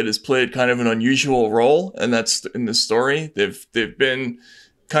website has played kind of an unusual role, and that's in this story. They've been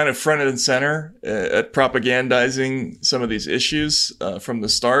kind of front and center at propagandizing some of these issues from the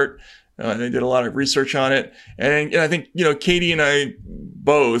start. They did a lot of research on it, and I think Katie and I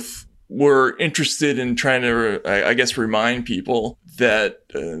both were interested in trying to, I guess, remind people that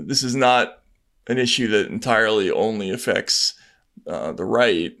this is not an issue that entirely only affects the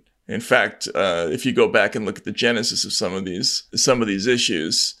right. In fact, if you go back and look at the genesis of some of these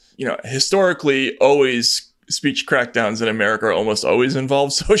issues, historically, always speech crackdowns in America almost always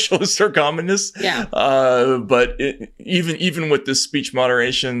involve socialists or communists. Yeah. But even with this speech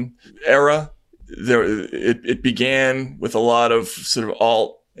moderation era, it began with a lot of sort of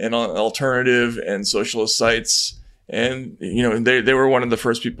alt and alternative and socialist sites. And, they were among the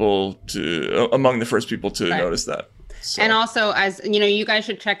first people to notice that. So. And also, as you guys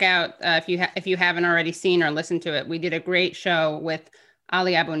should check out, if you haven't already seen or listened to it, we did a great show with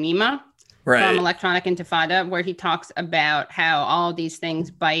Ali Abunimah from Electronic Intifada, where he talks about how all of these things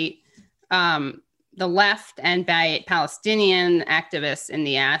bite the left and bite Palestinian activists in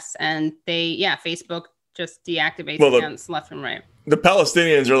the ass. And Facebook just deactivates accounts left and right. The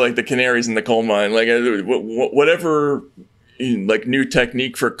Palestinians are like the canaries in the coal mine. Like whatever, like new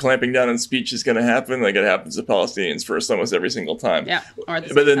technique for clamping down on speech is going to happen. Like it happens to Palestinians first almost every single time. Yeah.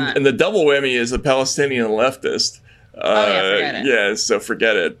 And the double whammy is a Palestinian leftist. Forget it. So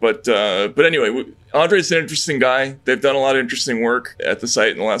forget it. But anyway, Andre's an interesting guy. They've done a lot of interesting work at the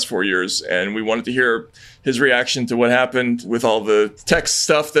site in the last 4 years, and we wanted to hear his reaction to what happened with all the tech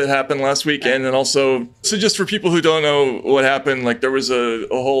stuff that happened last weekend. And also, so just for people who don't know what happened, like there was a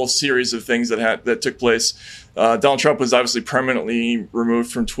whole series of things that took place. Donald Trump was obviously permanently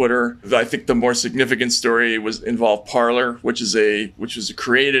removed from Twitter. I think the more significant story involved Parler, which was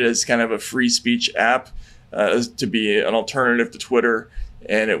created as kind of a free speech app to be an alternative to Twitter.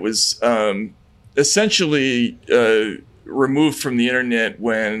 And it was essentially removed from the internet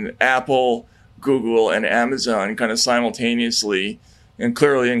when Apple, Google, and Amazon kind of simultaneously and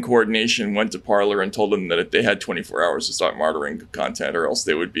clearly in coordination went to Parler and told them that they had 24 hours to start moderating content, or else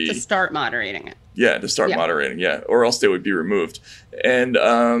they would be... To start moderating it. Yeah, to start moderating, or else they would be removed. And,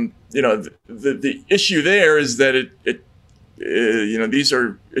 the issue there is that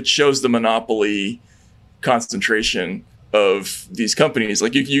it shows the monopoly concentration of these companies.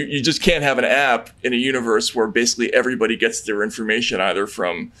 Like you just can't have an app in a universe where basically everybody gets their information either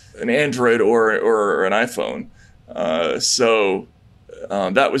from an Android or an iPhone. So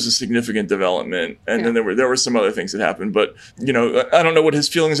that was a significant development. And then there were some other things that happened, but I don't know what his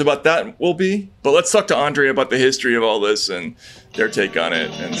feelings about that will be, but let's talk to Andre about the history of all this and their take on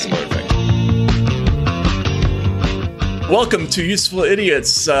it and some other things. Welcome to Useful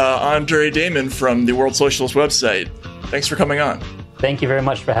Idiots, Andre Damon from the World Socialist website. Thanks for coming on. Thank you very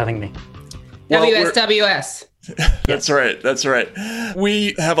much for having me. WSWS. That's right.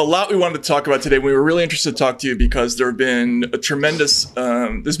 We have a lot we wanted to talk about today. We were really interested to talk to you because there have been a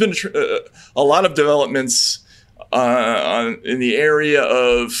lot of developments in the area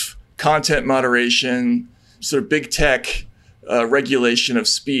of content moderation, sort of big tech regulation of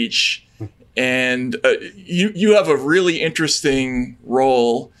speech. And you have a really interesting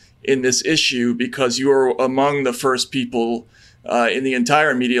role in this issue because you are among the first people in the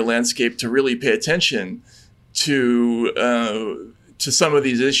entire media landscape to really pay attention to some of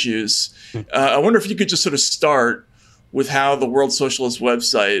these issues. I wonder if you could just sort of start with how the World Socialist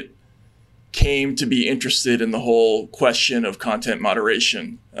website came to be interested in the whole question of content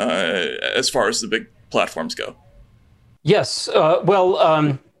moderation as far as the big platforms go. Yes.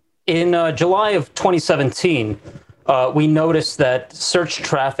 In July of 2017, we noticed that search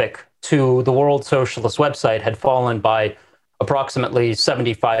traffic to the World Socialist website had fallen by approximately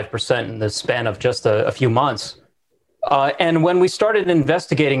 75% in the span of just a few months. And when we started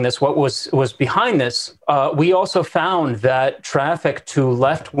investigating this, what was behind this, we also found that traffic to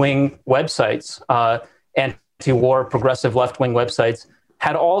left-wing websites, anti-war progressive left-wing websites,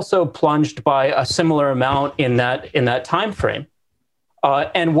 had also plunged by a similar amount in that time frame.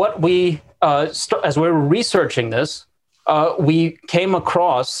 And what we, as we were researching this, we came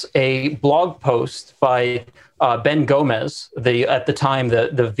across a blog post by Ben Gomez, at the time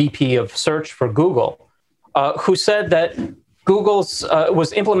the VP of Search for Google, who said that Google's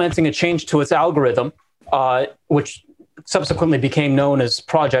was implementing a change to its algorithm, which subsequently became known as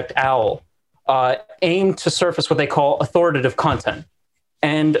Project OWL, aimed to surface what they call authoritative content.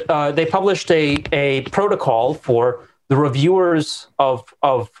 and they published a protocol for the reviewers of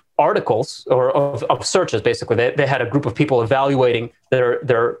articles or of searches. Basically, they had a group of people evaluating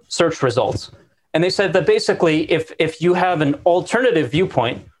their search results, and they said that basically, if you have an alternative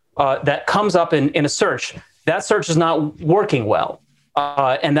viewpoint that comes up in a search, that search is not working well,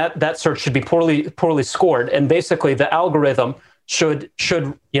 and that search should be poorly scored, and basically the algorithm should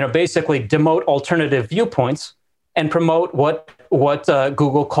basically demote alternative viewpoints and promote what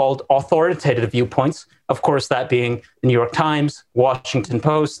Google called authoritative viewpoints. Of course, that being the New York Times, Washington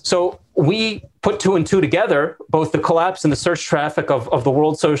Post. So we put two and two together, both the collapse in the search traffic of the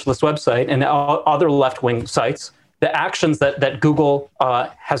World Socialist website and other left-wing sites, the actions that Google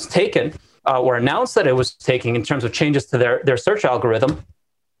has taken or announced that it was taking in terms of changes to their search algorithm.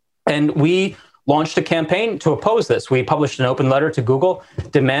 And we launched a campaign to oppose this. We published an open letter to Google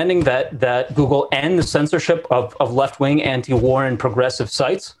demanding that Google end the censorship of left-wing, anti-war, and progressive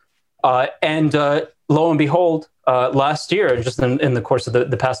sites. And lo and behold, last year, just in the course of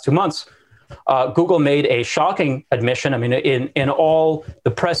the past 2 months, Google made a shocking admission. I mean, in all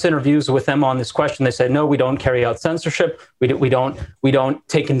the press interviews with them on this question, they said, no, we don't carry out censorship. We don't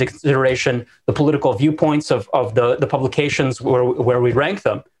take into consideration the political viewpoints of the publications where we rank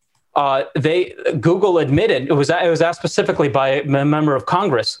them. Google admitted, it was asked specifically by a member of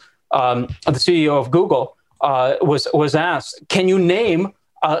Congress, the CEO of Google, was asked, can you name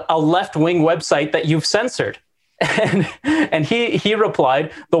a left-wing website that you've censored? And he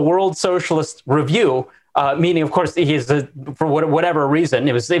replied, the World Socialist Review, meaning, of course, for whatever reason,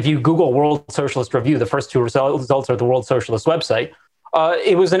 it was, if you Google World Socialist Review, the first two results are the World Socialist website.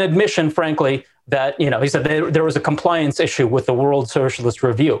 It was an admission, frankly, that, he said there was a compliance issue with the World Socialist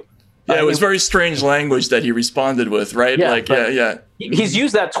Review. Yeah, it was very strange language that he responded with, right? Yeah, He's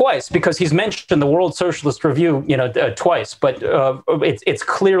used that twice because he's mentioned the World Socialist Review, twice, but it's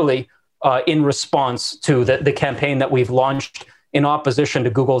clearly in response to the campaign that we've launched in opposition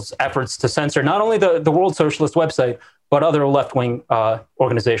to Google's efforts to censor not only the World Socialist website, but other left-wing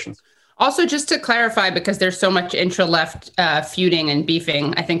organizations. Also, just to clarify, because there's so much intra-left feuding and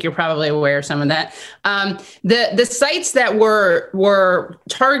beefing, I think you're probably aware of some of that. The sites that were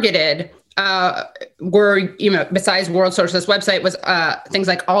targeted were, besides World Socialist website, was things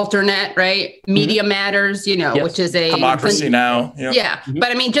like Alternet, right? Media Matters, yes. Which is a Democracy Now. Yeah. Mm-hmm.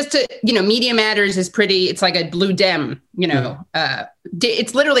 But I mean, just to, Media Matters is it's like a blue dem,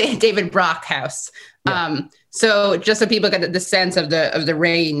 it's literally a David Brock house. Yeah. So just so people get the sense of the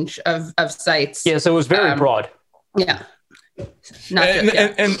range of sites. Yeah, so it was very broad. Yeah.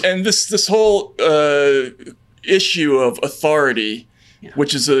 And this whole issue of authority,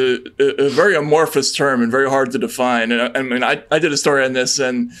 which is a very amorphous term and very hard to define. And I mean, I did a story on this,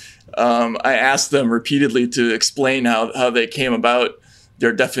 and I asked them repeatedly to explain how they came about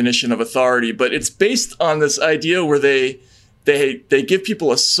their definition of authority. But it's based on this idea where they give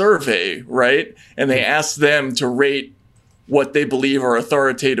people a survey, right? And they ask them to rate what they believe are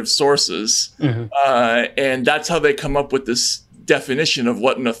authoritative sources. Mm-hmm. And that's how they come up with this definition of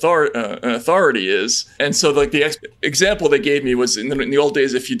what an authority is. And so like the example they gave me was in the old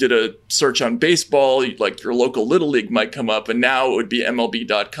days, if you did a search on baseball, like your local Little League might come up, and now it would be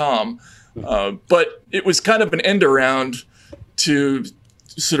MLB.com. But it was kind of an end around to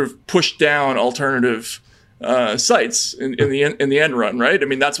sort of push down alternative sites in the end run, right? I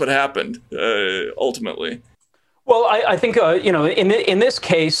mean, that's what happened ultimately. Well, I think in this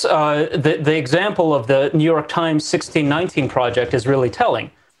case, the example of the New York Times 1619 project is really telling,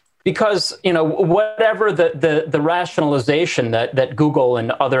 because whatever the rationalization that Google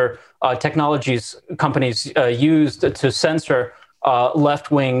and other technologies companies used to censor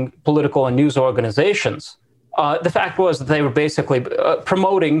left-wing political and news organizations. The fact was that they were basically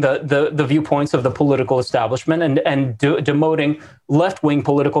promoting the viewpoints of the political establishment and demoting left-wing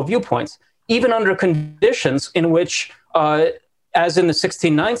political viewpoints, even under conditions in which, as in the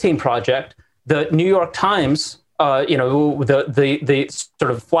 1619 project, the New York Times, the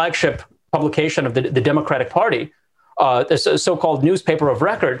sort of flagship publication of the Democratic Party, the so-called newspaper of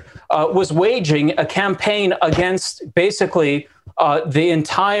record, was waging a campaign against basically the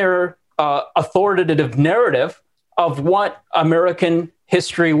entire authoritative narrative of what American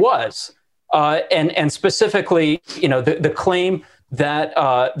history was, and specifically, the claim that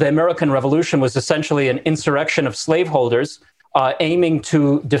the American Revolution was essentially an insurrection of slaveholders aiming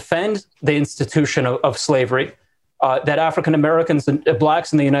to defend the institution of slavery, that African Americans and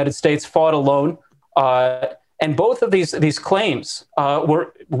blacks in the United States fought alone, and both of these claims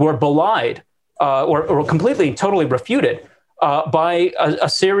were belied or completely, totally refuted by a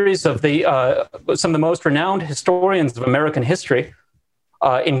series of some of the most renowned historians of American history,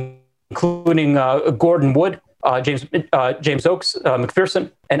 including Gordon Wood, James Oakes,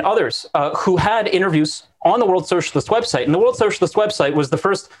 McPherson, and others who had interviews on the World Socialist website. And the World Socialist website was the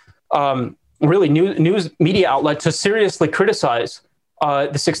first really news media outlet to seriously criticize the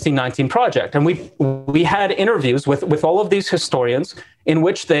 1619 Project. And we had interviews with all of these historians in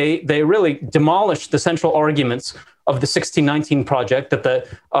which they really demolished the central arguments of the 1619 Project, that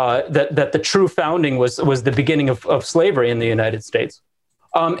the true founding was the beginning of slavery in the United States.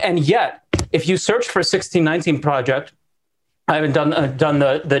 And yet, if you search for 1619 Project, I haven't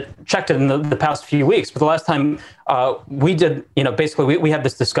checked it in the past few weeks, but the last time we did, basically we had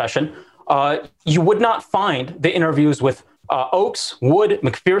this discussion, you would not find the interviews with Oakes, Wood,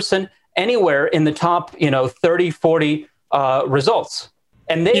 McPherson, anywhere in the top, 30, 40 results.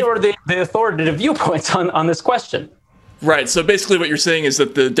 And they are the authoritative viewpoints on this question. Right. So basically what you're saying is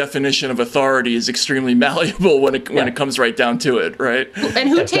that the definition of authority is extremely malleable when it comes right down to it, right? And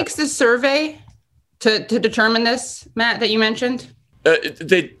who takes this survey to determine this, Matt, that you mentioned?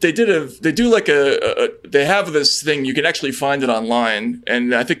 They have this thing, you can actually find it online,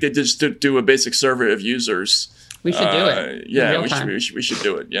 and I think they just do a basic survey of users. We should do it. Yeah, we should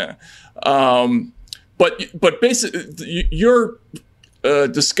do it. Yeah. But basically, your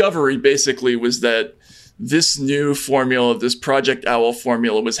discovery basically was that this new formula, this Project Owl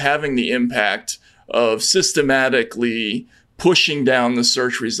formula, was having the impact of systematically pushing down the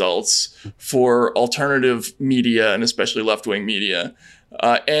search results for alternative media and especially left-wing media.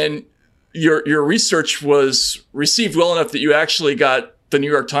 And your research was received well enough that you actually got the New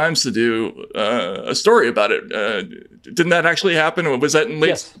York Times to do a story about it. Didn't that actually happen? Was that in late?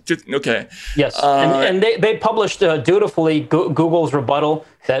 Yes. Okay. Yes, and they published dutifully Google's rebuttal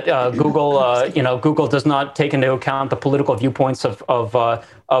that Google does not take into account the political viewpoints of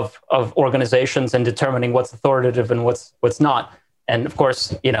organizations in determining what's authoritative and what's not. And of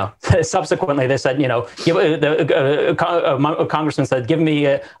course, subsequently they said, a congressman said, give me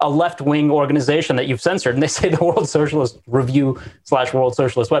a left-wing organization that you've censored. And they say the World Socialist Review / World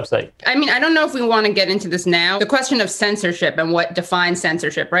Socialist website. I mean, I don't know if we want to get into this now. The question of censorship and what defines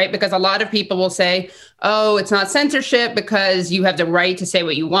censorship, right? Because a lot of people will say, oh, it's not censorship because you have the right to say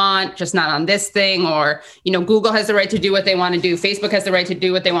what you want, just not on this thing. Or, Google has the right to do what they want to do. Facebook has the right to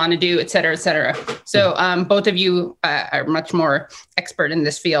do what they want to do, et cetera, et cetera. So both of you are much more expert in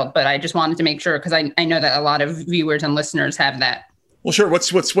this field, but I just wanted to make sure because I know that a lot of viewers and listeners have that. Well, sure.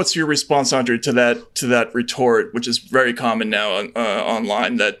 What's your response, Andre, to that retort, which is very common now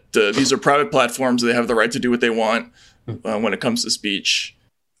online, that these are private platforms, they have the right to do what they want when it comes to speech?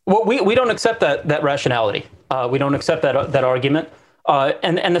 Well, we don't accept that rationality. We don't accept that argument.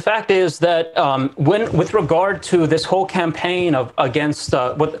 And the fact is that with regard to this whole campaign against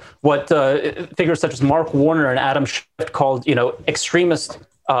what figures such as Mark Warner and Adam Schiff called extremist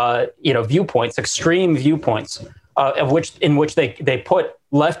viewpoints, extreme viewpoints, in which they put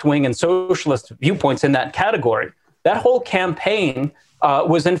left-wing and socialist viewpoints in that category. That whole campaign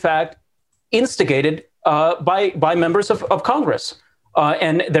was in fact instigated by members of Congress.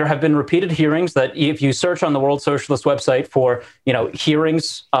 And there have been repeated hearings that if you search on the World Socialist website for,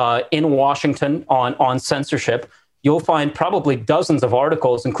 hearings in Washington on censorship, you'll find probably dozens of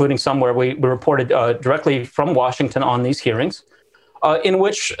articles, including some where we reported directly from Washington on these hearings, in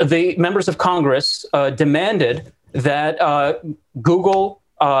which the members of Congress demanded that Google,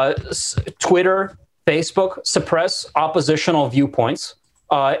 Twitter, Facebook suppress oppositional viewpoints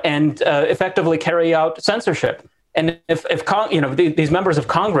and effectively carry out censorship. And if these members of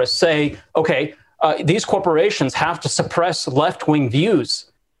Congress say, okay, these corporations have to suppress left-wing views,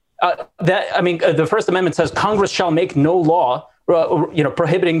 the First Amendment says Congress shall make no law,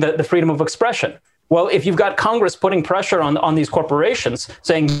 prohibiting the freedom of expression. Well, if you've got Congress putting pressure on these corporations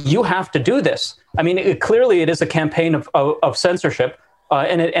saying you have to do this, clearly it is a campaign of censorship,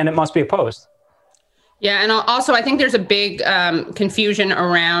 and it must be opposed. Yeah, and also I think there's a big confusion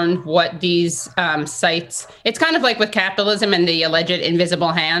around what these sites. It's kind of like with capitalism and the alleged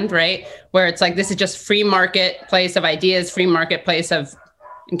invisible hand, right? Where it's like this is just free marketplace of ideas, free marketplace of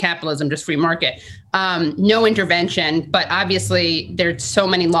in capitalism, just free market, no intervention. But obviously, there's so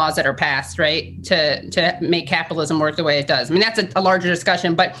many laws that are passed, right, to make capitalism work the way it does. That's a larger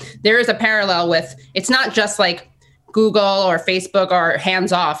discussion, but there is a parallel with it's not just like Google or Facebook are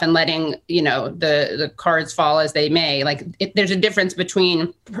hands off and letting, the cards fall as they may. There's a difference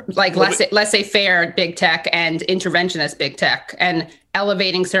between laissez-faire big tech and interventionist big tech and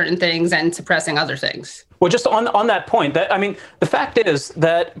elevating certain things and suppressing other things. Well, just on that point, the fact is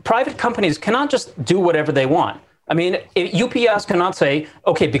that private companies cannot just do whatever they want. UPS cannot say,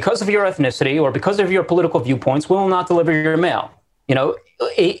 okay, because of your ethnicity or because of your political viewpoints, we will not deliver your mail.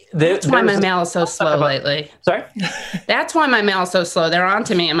 That's why my mail is so slow lately. Sorry? That's why my mail is so slow. They're on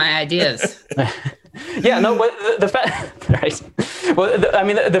to me and my ideas. Yeah, no, but the fact, right? Well,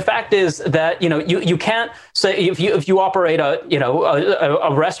 the fact is that you can't say if you operate a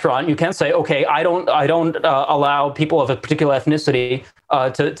restaurant, you can't say, okay, I don't allow people of a particular ethnicity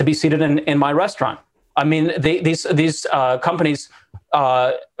to be seated in my restaurant. I mean, these companies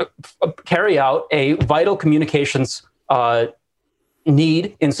carry out a vital communications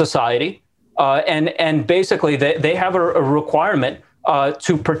need in society, and basically they have a requirement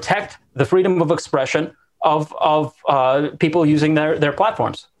to protect the freedom of expression of people using their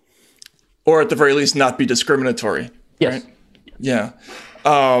platforms, or at the very least, not be discriminatory. Yes. Right? Yeah.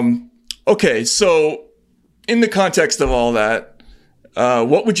 Okay. So, in the context of all that,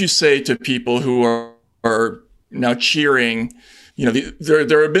 what would you say to people who are now cheering?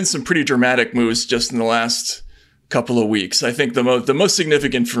 There have been some pretty dramatic moves just in the last couple of weeks. I think the most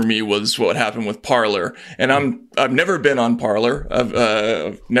significant for me was what happened with Parler, and I've never been on Parler.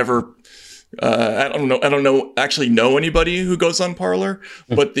 I've never. I don't actually know anybody who goes on Parler,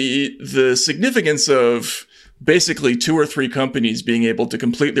 but the significance of basically 2 or 3 companies being able to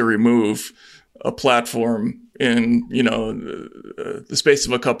completely remove a platform in the space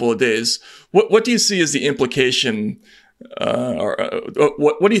of a couple of days. What do you see as the implication? Or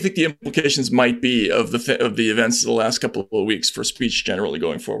what do you think the implications might be of the events of the last couple of weeks for speech generally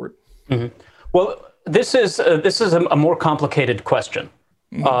going forward? Mm-hmm. Well, this is a more complicated question,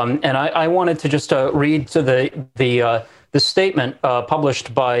 and I wanted to just read to the statement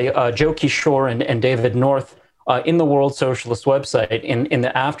published by Joe Kishore and David North in the World Socialist website in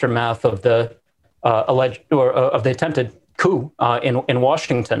the aftermath of the of the attempted coup in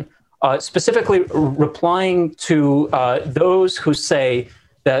Washington. Specifically replying to those who say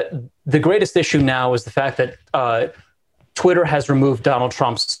that the greatest issue now is the fact that Twitter has removed Donald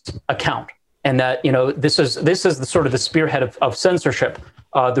Trump's account, and that this is the sort of the spearhead of censorship,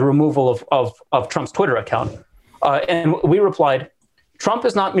 the removal of Trump's Twitter account. And we replied, Trump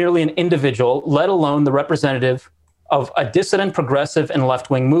is not merely an individual, let alone the representative of a dissident, progressive, and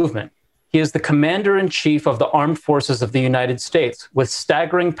left-wing movement. He is the commander-in-chief of the armed forces of the United States, with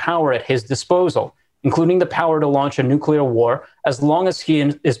staggering power at his disposal, including the power to launch a nuclear war as long as he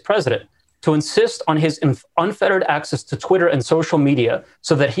is president, to insist on his unfettered access to Twitter and social media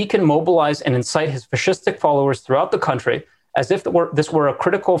so that he can mobilize and incite his fascistic followers throughout the country, as if this were a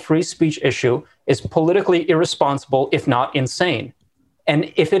critical free speech issue, is politically irresponsible, if not insane.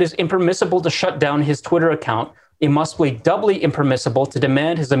 And if it is impermissible to shut down his Twitter account, it must be doubly impermissible to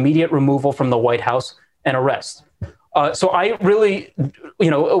demand his immediate removal from the White House and arrest. So I really,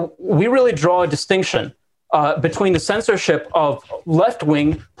 we really draw a distinction between the censorship of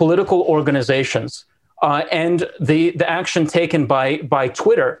left-wing political organizations and the action taken by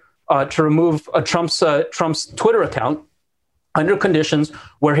Twitter to remove Trump's Twitter account under conditions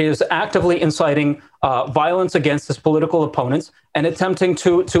where he is actively inciting violence against his political opponents and attempting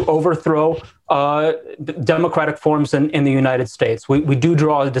to overthrow democratic forms in the United States. We do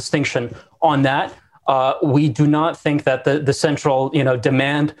draw a distinction on that. We do not think that the central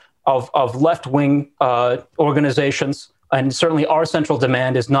demand of left-wing organizations, and certainly our central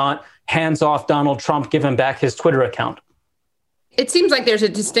demand, is not hands off Donald Trump, give him back his Twitter account. It seems like there's a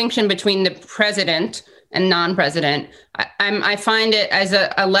distinction between the president and non-president. I find it, as a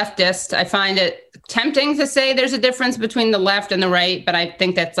leftist, I find it tempting to say there's a difference between the left and the right, but I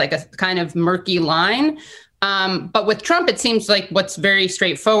think that's like a kind of murky line. But with Trump, it seems like what's very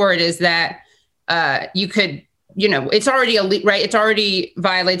straightforward is that you could, it's already right. It's already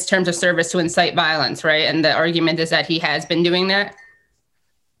violates terms of service to incite violence, right? And the argument is that he has been doing that.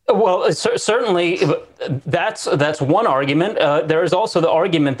 Well, certainly that's one argument. There is also the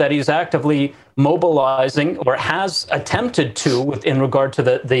argument that he's actively mobilizing, or has attempted to, in regard to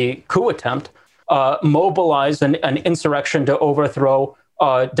the coup attempt, mobilize an insurrection to overthrow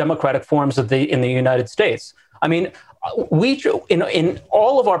democratic forms in the United States. I mean, in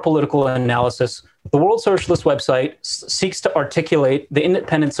all of our political analysis, the World Socialist website seeks to articulate the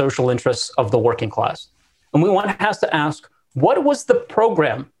independent social interests of the working class. And one has to ask, what was the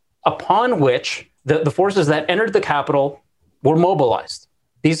program upon which the forces that entered the Capitol were mobilized?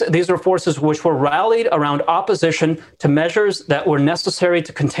 These are forces which were rallied around opposition to measures that were necessary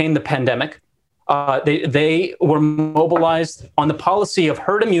to contain the pandemic. They were mobilized on the policy of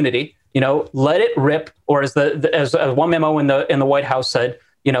herd immunity. Let it rip, or as one memo in the White House said,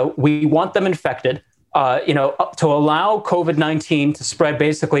 we want them infected. To allow COVID-19 to spread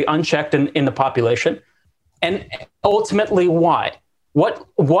basically unchecked in the population. And ultimately, why?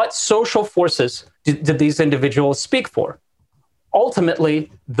 What social forces did these individuals speak for?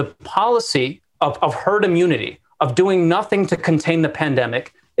 ultimately the policy of herd immunity, of doing nothing to contain the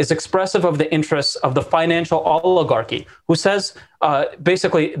pandemic, is expressive of the interests of the financial oligarchy, who says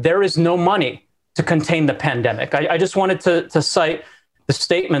basically there is no money to contain the pandemic. I just wanted to cite the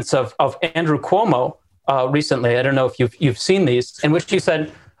statements of Andrew Cuomo recently. I don't know if you've seen these, in which he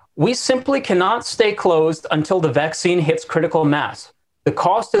said, "We simply cannot stay closed until the vaccine hits critical mass. The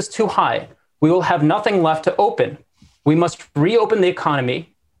cost is too high. We will have nothing left to open. We must reopen the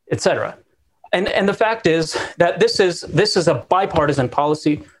economy, etc." And the fact is that this is a bipartisan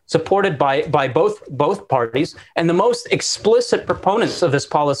policy supported by both parties, and the most explicit proponents of this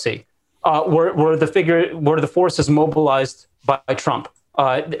policy were the forces mobilized by Trump.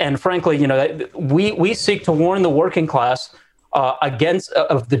 And frankly, we seek to warn the working class against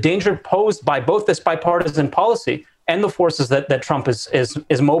of the danger posed by both this bipartisan policy and the forces that Trump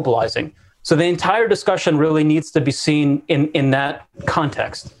is mobilizing. So the entire discussion really needs to be seen in that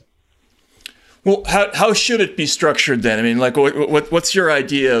context. Well, how should it be structured then? I mean, like, what's your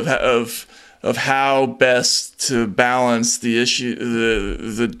idea of how best to balance the issue,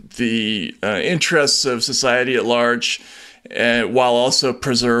 the interests of society at large, while also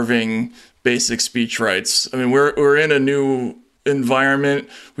preserving basic speech rights? I mean, we're in a new environment.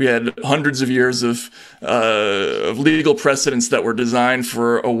 We had hundreds of years of legal precedents that were designed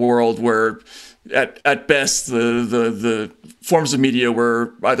for a world where, at best, the forms of media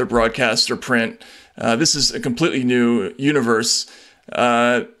were either broadcast or print. This is a completely new universe.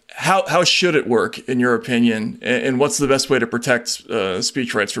 How should it work, in your opinion? And what's the best way to protect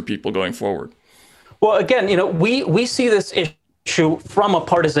speech rights for people going forward? Well, again, we see this issue from a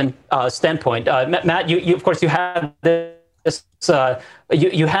partisan standpoint. Matt, you of course you had this.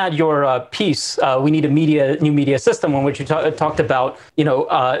 You had your piece. We need a new media system, in which you talked about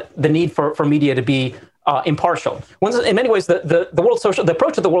the need for media to be impartial. In many ways, the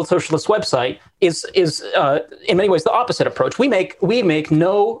approach of the World Socialist website is in many ways the opposite approach. We make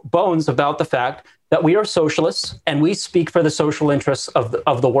no bones about the fact that we are socialists and we speak for the social interests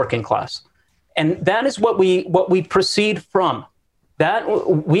of the working class, and that is what we proceed from. That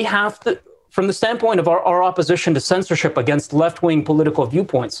we have to. From the standpoint of our opposition to censorship against left-wing political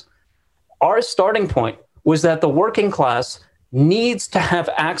viewpoints, our starting point was that the working class needs to have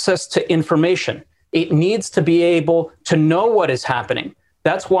access to information. It needs to be able to know what is happening.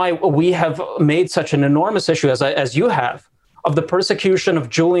 That's why we have made such an enormous issue, as you have, of the persecution of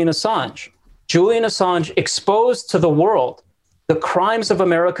Julian Assange. Julian Assange exposed to the world the crimes of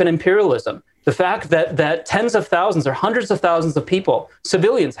American imperialism. The fact that tens of thousands or hundreds of thousands of people,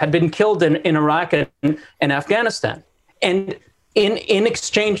 civilians, had been killed in Iraq and Afghanistan. And in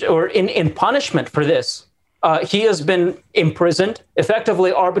exchange or in punishment for this, he has been imprisoned,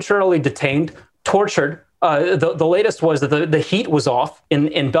 effectively arbitrarily detained, tortured. The latest was that the heat was off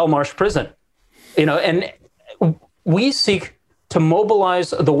in Belmarsh prison. And we seek to mobilize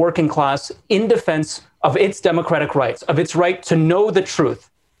the working class in defense of its democratic rights, of its right to know the truth.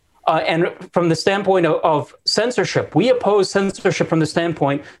 And from the standpoint of censorship, we oppose censorship from the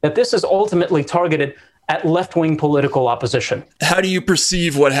standpoint that this is ultimately targeted at left-wing political opposition. How do you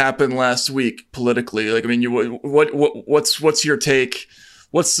perceive what happened last week politically? Like, I mean, what's your take?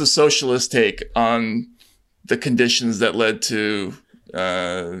 What's the socialist take on the conditions that led to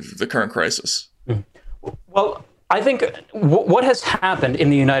the current crisis? Well, I think what has happened in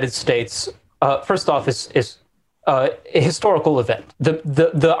the United States, first off, is a historical event.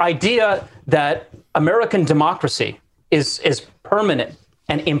 The idea that American democracy is permanent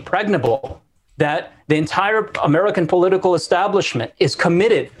and impregnable, that the entire American political establishment is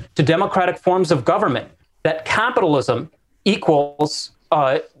committed to democratic forms of government, that capitalism equals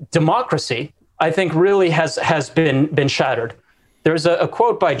democracy, I think really has been shattered. There's a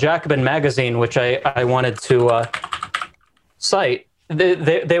quote by Jacobin magazine, which I wanted to cite.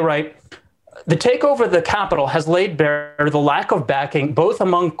 They write, "The takeover of the Capitol has laid bare the lack of backing both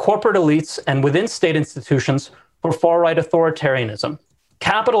among corporate elites and within state institutions for far-right authoritarianism.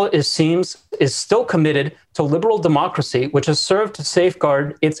 Capitol, it seems, is still committed to liberal democracy, which has served to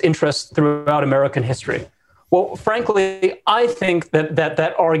safeguard its interests throughout American history." Well, frankly, I think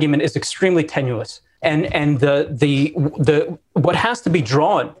that argument is extremely tenuous. And what has to be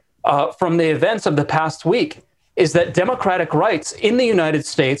drawn from the events of the past week is that democratic rights in the United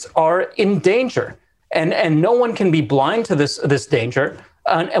States are in danger, and no one can be blind to this danger.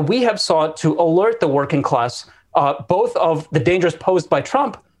 And we have sought to alert the working class both of the dangers posed by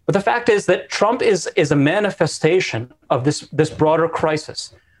Trump, but the fact is that Trump is a manifestation of this broader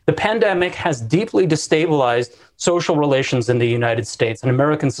crisis. The pandemic has deeply destabilized social relations in the United States and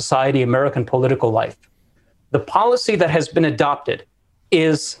American society, American political life. the policy that has been adopted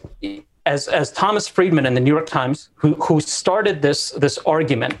is, as Thomas Friedman in the New York Times, who started this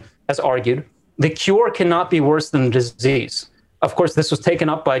argument, has argued, the cure cannot be worse than the disease. Of course, this was taken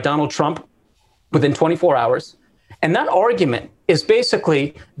up by Donald Trump within 24 hours. And that argument is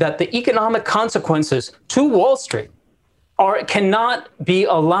basically that the economic consequences to Wall Street cannot be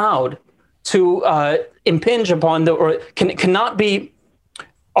allowed to impinge upon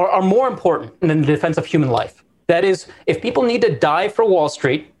are more important than the defense of human life. That is, if people need to die for Wall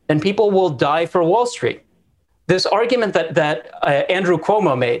Street, then people will die for Wall Street. This argument that Andrew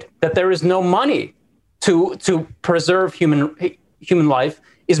Cuomo made, that there is no money to preserve human life,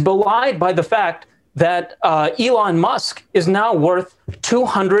 is belied by the fact that Elon Musk is now worth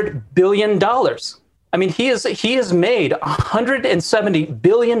 $200 billion. I mean, he has made $170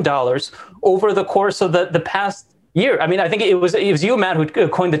 billion over the course of the past year. I mean, I think it was you, Matt, who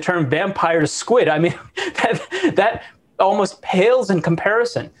coined the term vampire squid. I mean, that almost pales in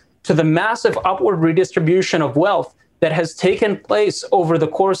comparison to the massive upward redistribution of wealth that has taken place over the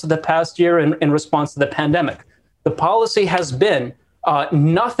course of the past year in response to the pandemic. The policy has been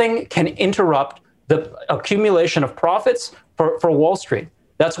nothing can interrupt the accumulation of profits for Wall Street.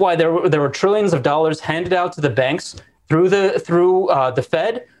 That's why there were trillions of dollars handed out to the banks through the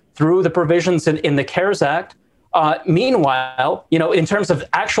Fed, through the provisions in the CARES Act. Meanwhile, in terms of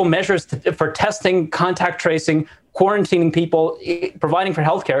actual measures for testing, contact tracing, quarantining people, providing for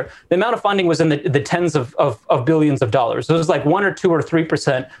healthcare, the amount of funding was in the tens of billions of dollars. So it was like 1 or 2 or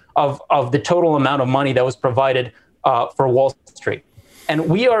 3% of the total amount of money that was provided for Wall Street. And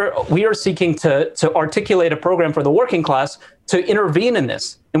we are seeking to articulate a program for the working class to intervene in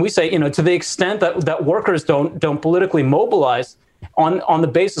this. And we say, to the extent that workers don't politically mobilize on the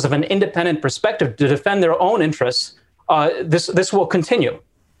basis of an independent perspective to defend their own interests, this will continue.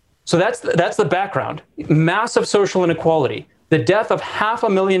 So that's the background. Massive social inequality, the death of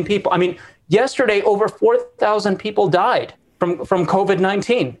 500,000 people. I mean, yesterday, over 4,000 people died from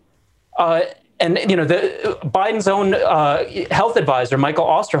COVID-19. And Biden's own health advisor, Michael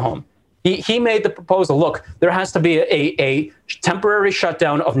Osterholm, he made the proposal. Look, there has to be a temporary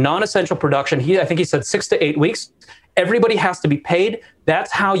shutdown of non-essential production. I think he said 6 to 8 weeks. Everybody has to be paid.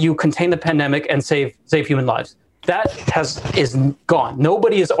 That's how you contain the pandemic and save human lives. That is gone.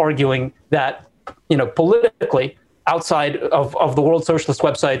 Nobody is arguing that, politically outside of the World Socialist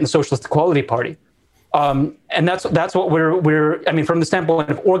website and Socialist Equality Party. And that's what we're from the standpoint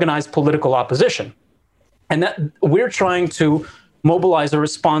of organized political opposition. And that we're trying to mobilize a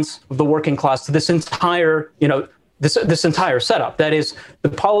response of the working class to this entire, this entire setup. That is the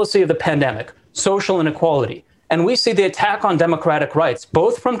policy of the pandemic, social inequality. And we see the attack on democratic rights,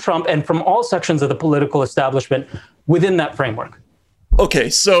 both from Trump and from all sections of the political establishment within that framework. Okay,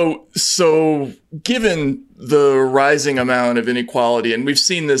 so given the rising amount of inequality, and we've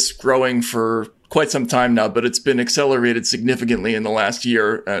seen this growing for quite some time now, but it's been accelerated significantly in the last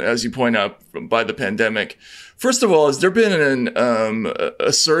year, as you point out, by the pandemic. First of all, has there been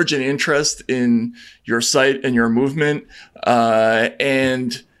a surge in interest in your site and your movement?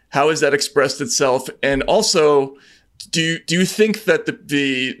 And how has that expressed itself? And also, do you think that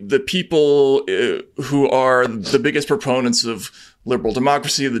the people who are the biggest proponents of liberal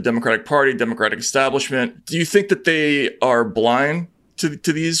democracy, the Democratic Party, Democratic establishment, do you think that they are blind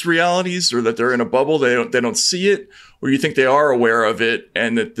to these realities, or that they're in a bubble, they don't see it, or you think they are aware of it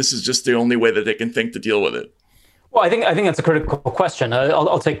and that this is just the only way that they can think to deal with it? Well, I think that's a critical question.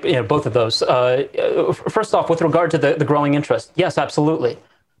 I'll take both of those. First off, with regard to the growing interest, yes, absolutely.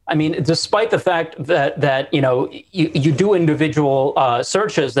 I mean, despite the fact that you do individual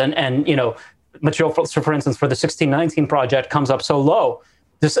searches and material, for instance, for the 1619 project comes up so low,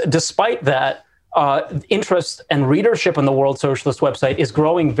 despite that, interest and readership on the World Socialist website is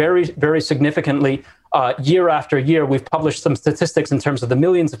growing very, very significantly year after year. We've published some statistics in terms of the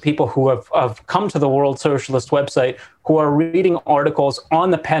millions of people who have come to the World Socialist website, who are reading articles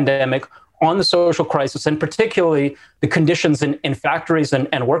on the pandemic, on the social crisis, and particularly the conditions in factories and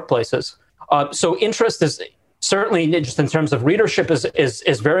workplaces. So interest is certainly, just in terms of readership,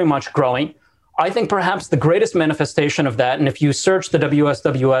 is very much growing. I think perhaps the greatest manifestation of that, and if you search the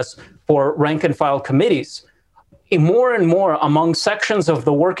WSWS for rank and file committees, more and more among sections of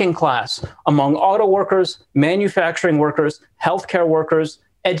the working class, among auto workers, manufacturing workers, healthcare workers,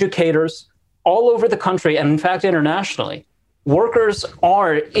 educators, all over the country, and in fact internationally, workers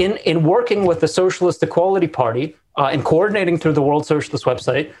are in working with the Socialist Equality Party and coordinating through the World Socialist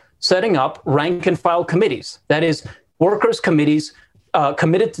website, setting up rank and file committees. That is, workers' committees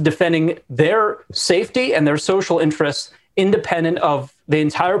committed to defending their safety and their social interests, independent of the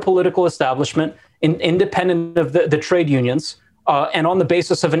entire political establishment, independent of the trade unions, and on the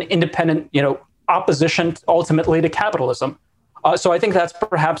basis of an independent, opposition ultimately to capitalism. So I think that's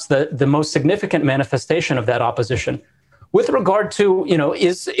perhaps the most significant manifestation of that opposition. With regard to,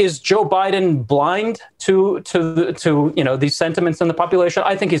 is Joe Biden blind to these sentiments in the population?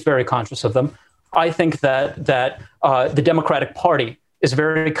 I think he's very conscious of them. I think that the Democratic Party is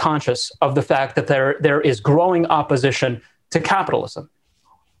very conscious of the fact that there is growing opposition to capitalism.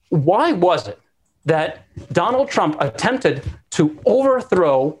 Why was it that Donald Trump attempted to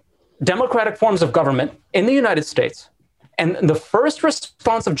overthrow democratic forms of government in the United States? And the first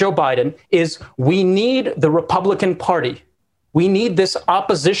response of Joe Biden is, we need the Republican Party. We need this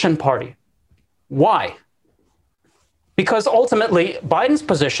opposition party. Why? Because ultimately, Biden's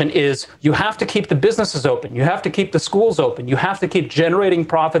position is you have to keep the businesses open. You have to keep the schools open. You have to keep generating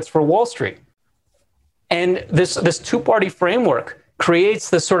profits for Wall Street. And this two-party framework creates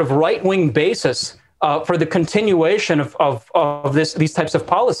this sort of right-wing basis for the continuation of these types of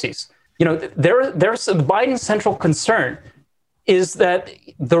policies. Biden's central concern is that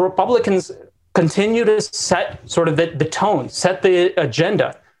the Republicans continue to set sort of the tone, set the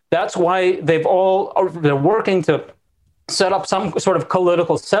agenda. That's why they're working to set up some sort of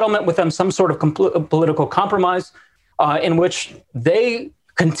political settlement with them, some sort of political compromise in which they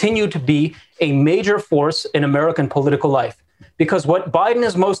continue to be a major force in American political life. Because what Biden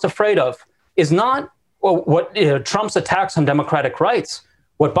is most afraid of is not Trump's attacks on democratic rights.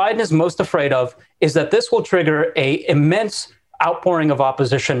 What Biden is most afraid of is that this will trigger an immense outpouring of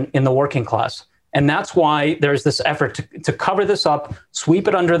opposition in the working class. And that's why there's this effort to cover this up, sweep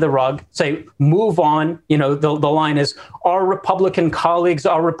it under the rug, say, move on. The line is, our Republican colleagues,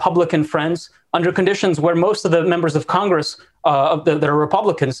 our Republican friends, under conditions where most of the members of Congress that are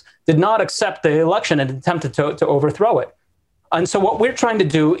Republicans did not accept the election and attempted to overthrow it. And so what we're trying to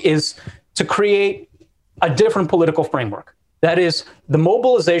do is to create a different political framework. That is the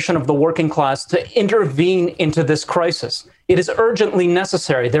mobilization of the working class to intervene into this crisis. It is urgently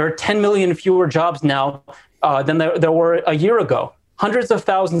necessary. There are 10 million fewer jobs now than there were a year ago. Hundreds of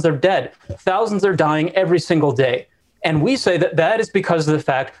thousands are dead. Thousands are dying every single day. And we say that is because of the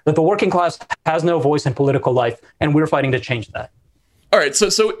fact that the working class has no voice in political life, and we're fighting to change that. All right,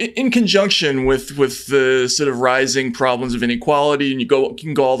 so in conjunction with the sort of rising problems of inequality, and you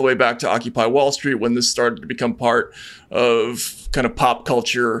can go all the way back to Occupy Wall Street when this started to become part of kind of pop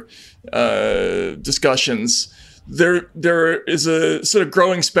culture discussions. There is a sort of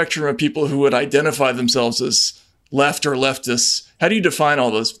growing spectrum of people who would identify themselves as left or leftists. How do you define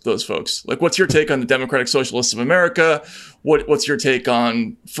all those folks? Like, what's your take on the Democratic Socialists of America? What's your take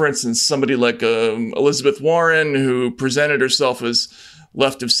on, for instance, somebody like Elizabeth Warren, who presented herself as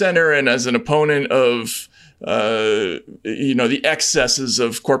left of center and as an opponent of the excesses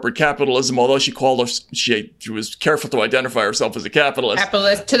of corporate capitalism, although she was careful to identify herself as a capitalist.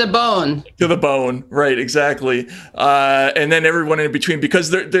 Capitalist to the bone. To the bone, right, exactly. And then everyone in between,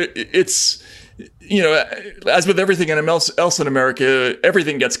 because it's, as with everything else in America,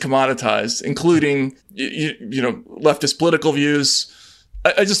 everything gets commoditized, including, leftist political views.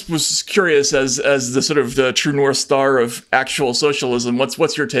 I just was curious, as the sort of the true North Star of actual socialism,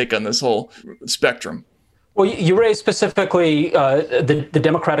 what's your take on this whole spectrum? Well, you raised specifically the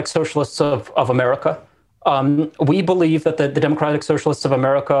Democratic Socialists of America. We believe that the Democratic Socialists of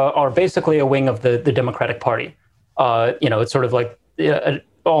America are basically a wing of the Democratic Party. It's sort of like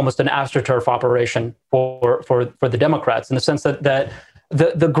almost an astroturf operation for the Democrats, in the sense that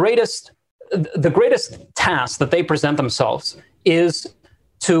the greatest task that they present themselves is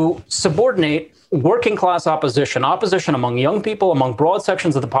to subordinate working class opposition among young people, among broad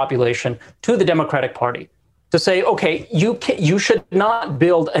sections of the population, to the Democratic Party. To say, okay, you should not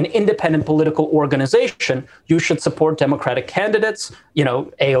build an independent political organization. You should support Democratic candidates,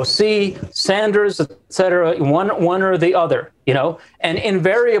 AOC, Sanders, et cetera, one or the other, And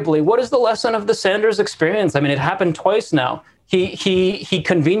invariably, what is the lesson of the Sanders experience? I mean, it happened twice now. He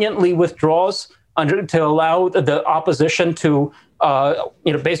conveniently withdraws to allow the opposition to,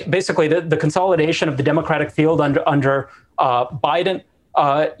 basically the consolidation of the Democratic field under Biden.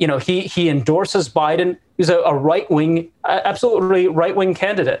 He endorses Biden. He's a right-wing, absolutely right-wing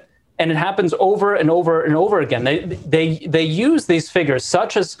candidate. And it happens over and over and over again. They use these figures,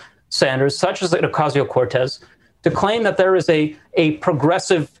 such as Sanders, such as Ocasio-Cortez, to claim that there is a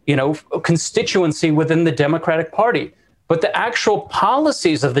progressive, constituency within the Democratic Party. But the actual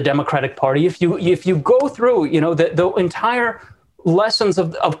policies of the Democratic Party, if you go through, the entire lessons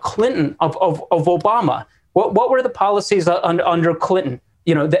of Clinton, of Obama, what were the policies under Clinton?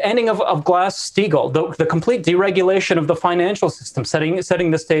 the ending of Glass-Steagall, the complete deregulation of the financial system,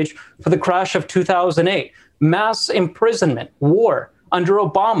 setting the stage for the crash of 2008, mass imprisonment, war under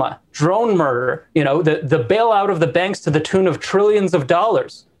Obama, drone murder, the bailout of the banks to the tune of trillions of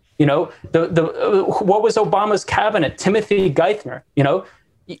dollars. What was Obama's cabinet? Timothy Geithner,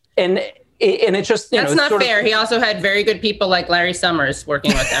 and it's just, that's not fair. He also had very good people like Larry Summers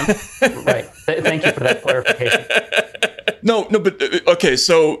working with him. Right. Thank you for that clarification. No, but okay.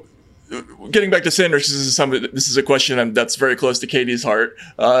 So, getting back to Sanders, this is a question that's very close to Katie's heart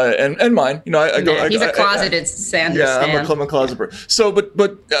and mine. He's a closeted Sanders fan. Yeah, I'm a closeted. So, but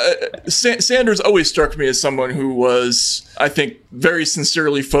Sanders always struck me as someone who was, I think, very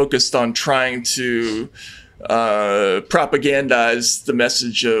sincerely focused on trying to propagandize the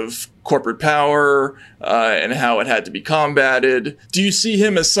message of corporate power and how it had to be combated. Do you see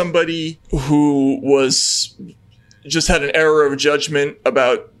him as somebody who just had an error of judgment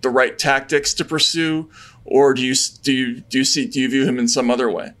about the right tactics to pursue, or do you view him in some other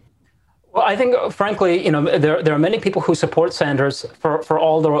way? Well, I think, frankly, there are many people who support Sanders for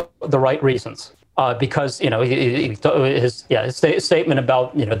all the right reasons. Because his statement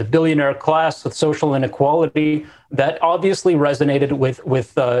about the billionaire class with social inequality, that obviously resonated with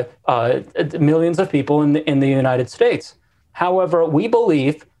millions of people in the United States. However, we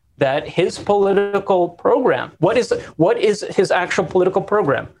believe that his political program, what is his actual political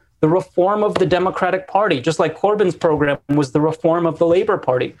program? The reform of the Democratic Party, just like Corbyn's program was the reform of the Labor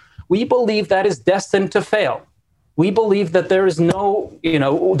Party. We believe that is destined to fail. We believe that there is no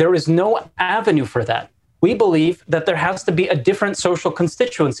avenue for that. We believe that there has to be a different social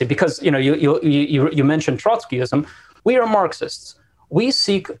constituency because, you mentioned Trotskyism. We are Marxists. We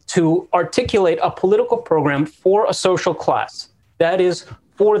seek to articulate a political program for a social class, that is,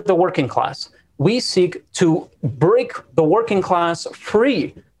 for the working class. We seek to break the working class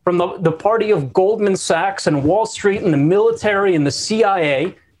free from the party of Goldman Sachs and Wall Street and the military and the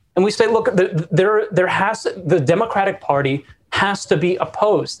CIA. And we say, look, the Democratic Party has to be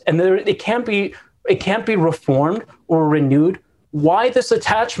opposed, and it can't be reformed or renewed. Why this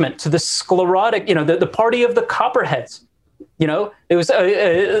attachment to the sclerotic, the party of the Copperheads? It was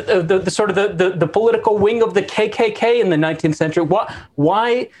the political wing of the KKK in the 19th century.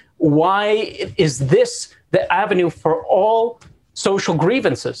 Why is this the avenue for all social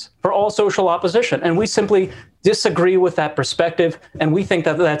grievances, for all social opposition? And we simply disagree with that perspective, and we think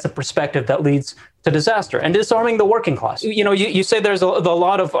that that's a perspective that leads to disaster and disarming the working class. You say there's a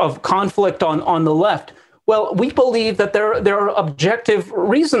lot of conflict on the left. Well, we believe that there are objective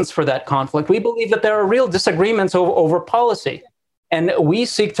reasons for that conflict. We believe that there are real disagreements over policy. And we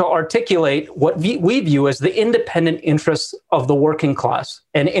seek to articulate what we view as the independent interests of the working class.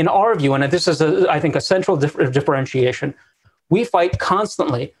 And in our view, and this is, I think, a central differentiation, we fight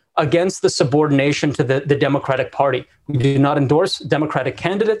constantly against the subordination to the Democratic Party. We do not endorse Democratic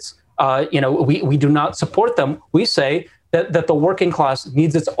candidates. We do not support them. We say that the working class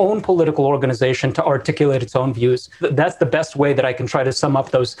needs its own political organization to articulate its own views. That's the best way that I can try to sum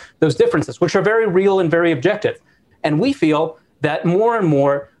up those differences, which are very real and very objective. And we feel that more and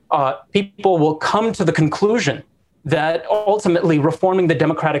more people will come to the conclusion that ultimately reforming the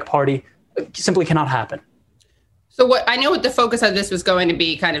Democratic Party simply cannot happen. So I know what the focus of this was going to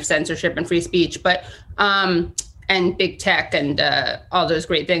be, kind of censorship and free speech, but and big tech and all those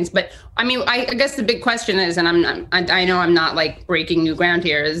great things. But I mean, I guess the big question is, and I know I'm not like breaking new ground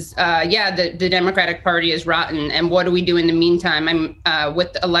here, is the Democratic Party is rotten, and what do we do in the meantime?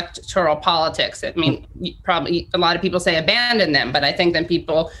 With electoral politics. I mean, probably a lot of people say abandon them, but I think then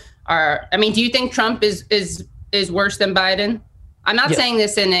people are. I mean, do you think Trump is worse than Biden? I'm not saying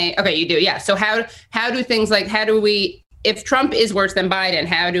this in a, okay, you do. Yeah. So how do things like, if Trump is worse than Biden,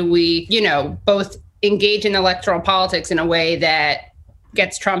 how do we, both engage in electoral politics in a way that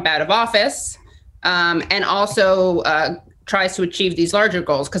gets Trump out of office and also tries to achieve these larger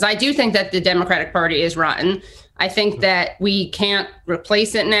goals? Because I do think that the Democratic Party is rotten. I think that we can't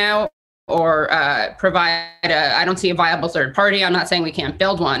replace it now or provide I don't see a viable third party. I'm not saying we can't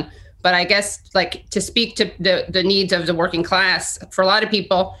build one. But I guess, like, to speak to the needs of the working class, for a lot of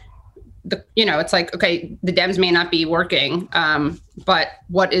people, it's like, okay, the Dems may not be working, but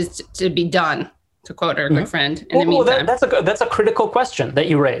what is to be done, to quote our good friend, in the meantime? That's a critical question that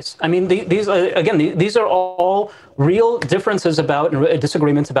you raise. I mean, these are all real differences about and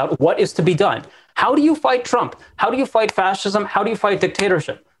disagreements about what is to be done. How do you fight Trump? How do you fight fascism? How do you fight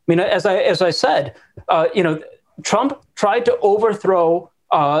dictatorship? I mean, as I said, Trump tried to overthrow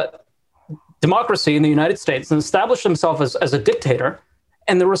democracy in the United States and establish himself as a dictator.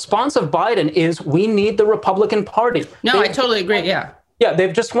 And the response of Biden is, we need the Republican Party. No, I totally agree. Yeah. Yeah,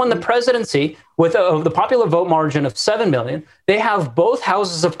 they've just won the presidency with the popular vote margin of 7 million. They have both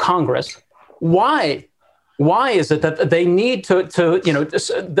houses of Congress. Why? Why is it that they need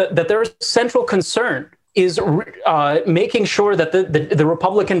that their central concern is making sure that the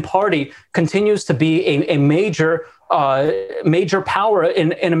Republican Party continues to be a major power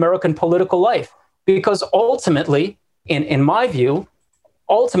in American political life? Because ultimately, in my view,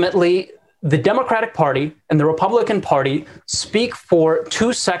 the Democratic Party and the Republican Party speak for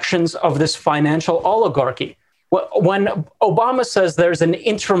two sections of this financial oligarchy. When Obama says there's an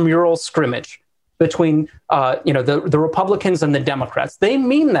intramural scrimmage between the Republicans and the Democrats, they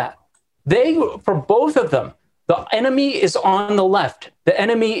mean that. For both of them, the enemy is on the left. The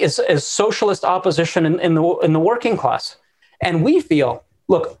enemy is socialist opposition in the working class. And we feel,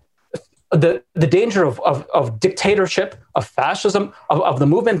 look, the danger of dictatorship, of fascism, of the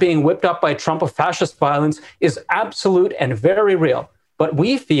movement being whipped up by Trump, of fascist violence is absolute and very real. But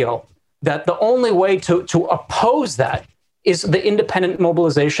we feel that the only way to oppose that is the independent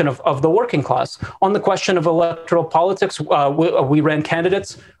mobilization of the working class. On the question of electoral politics, we ran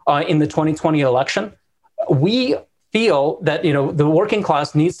candidates in the 2020 election. We feel that the working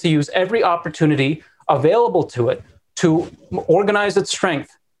class needs to use every opportunity available to it to organize its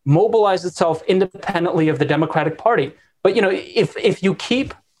strength, mobilize itself independently of the Democratic Party. But if you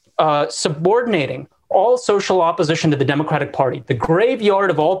keep subordinating all social opposition to the Democratic Party, the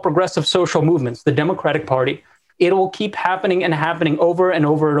graveyard of all progressive social movements, the Democratic Party, it will keep happening and happening over and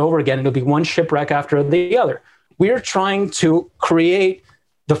over and over again. It'll be one shipwreck after the other. We're trying to create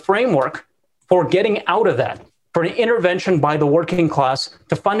the framework for getting out of that, for an intervention by the working class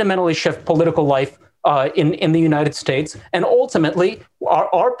to fundamentally shift political life in the United States. And ultimately,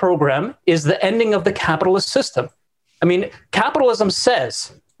 our program is the ending of the capitalist system. I mean, capitalism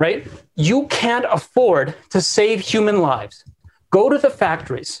says, right, you can't afford to save human lives. Go to the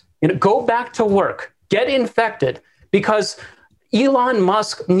factories, go back to work, get infected, because Elon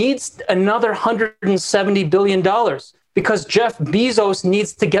Musk needs another $170 billion, because Jeff Bezos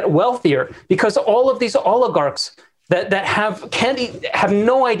needs to get wealthier, because all of these oligarchs that have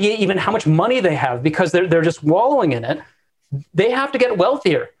no idea even how much money they have, because they're just wallowing in it, they have to get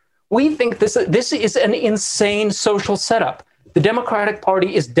wealthier. We think this is an insane social setup. The Democratic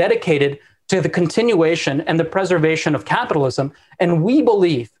Party is dedicated to the continuation and the preservation of capitalism, and we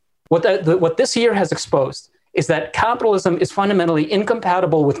believe what this year has exposed is that capitalism is fundamentally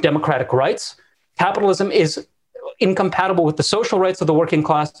incompatible with democratic rights. Capitalism is incompatible with the social rights of the working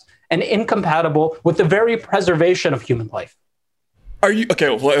class and incompatible with the very preservation of human life. Are you okay?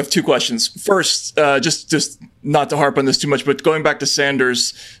 Well, I have two questions. First, just not to harp on this too much, but going back to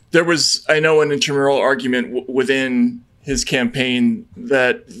Sanders, there was, I know, an intramural argument within his campaign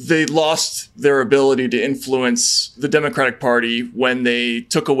that they lost their ability to influence the Democratic Party when they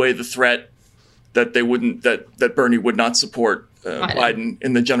took away the threat that that Bernie would not support Biden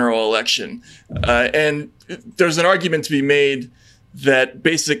in the general election. And there's an argument to be made that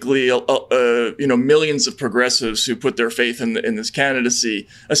basically, millions of progressives who put their faith in this candidacy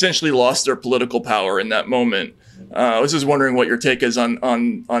essentially lost their political power in that moment. I was just wondering what your take is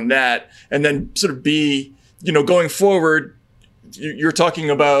on that, and then sort of going forward. You're talking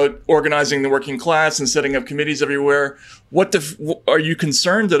about organizing the working class and setting up committees everywhere. Are you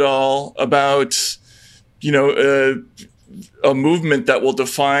concerned at all about, a movement that will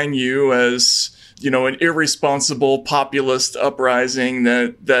define you as, an irresponsible populist uprising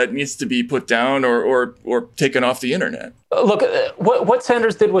that needs to be put down or taken off the internet? Look, what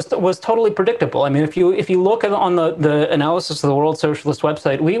Sanders did was totally predictable. I mean, if you look on the analysis of the World Socialist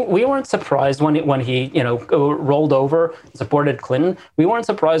website, we weren't surprised when he rolled over and supported Clinton. We weren't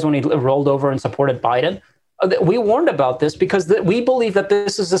surprised when he rolled over and supported Biden. We warned about this because we believe that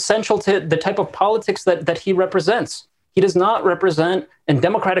this is essential to the type of politics that he represents. He does not represent, and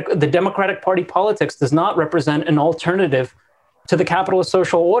the Democratic Party politics does not represent an alternative to the capitalist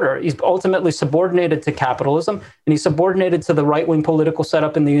social order. He's ultimately subordinated to capitalism, and he's subordinated to the right-wing political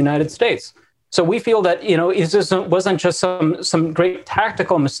setup in the United States. So we feel that, it wasn't just some great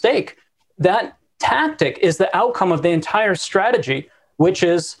tactical mistake. That tactic is the outcome of the entire strategy, which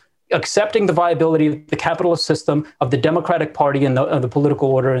is accepting the viability of the capitalist system, of the Democratic Party, and the political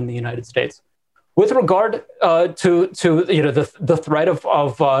order in the United States. With regard to the threat of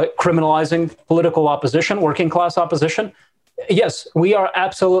criminalizing political opposition, working class opposition, yes, we are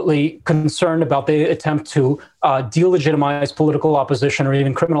absolutely concerned about the attempt to delegitimize political opposition or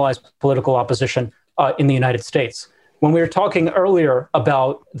even criminalize political opposition in the United States. When we were talking earlier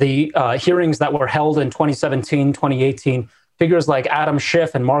about the hearings that were held in 2017, 2018, figures like Adam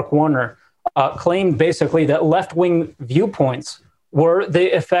Schiff and Mark Warner claimed basically that left-wing viewpoints were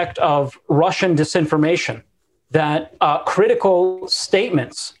the effect of Russian disinformation, that critical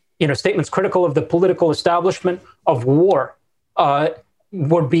statements, statements critical of the political establishment, of war,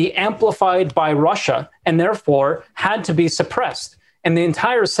 would be amplified by Russia and therefore had to be suppressed. And the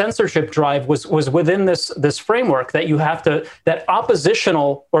entire censorship drive was within this framework that you have to, that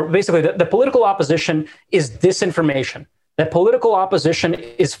oppositional, or basically the political opposition is disinformation, that political opposition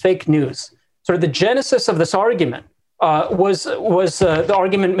is fake news. Sort of the genesis of this argument was the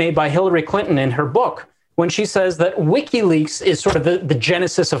argument made by Hillary Clinton in her book, when she says that WikiLeaks is sort of the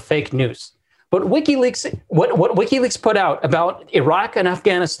genesis of fake news. But WikiLeaks, what WikiLeaks put out about Iraq and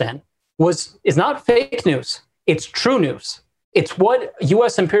Afghanistan is not fake news. It's true news. It's what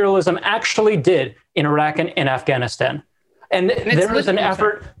U.S. imperialism actually did in Iraq and Afghanistan. And there was an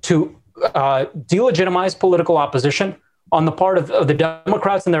effort to delegitimize political opposition on the part of the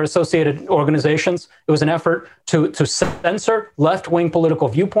Democrats and their associated organizations. It was an effort to censor left-wing political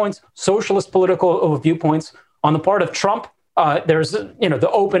viewpoints, socialist political viewpoints. On the part of Trump, there's the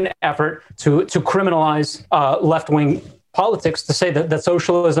open effort to criminalize left-wing politics, to say that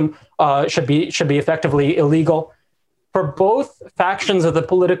socialism should be effectively illegal. For both factions of the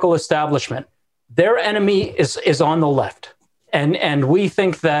political establishment, their enemy is on the left, and we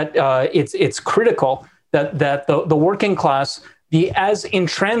think that it's critical that the working class be as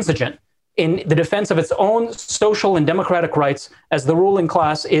intransigent in the defense of its own social and democratic rights as the ruling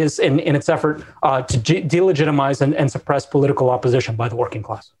class is in its effort to delegitimize and suppress political opposition by the working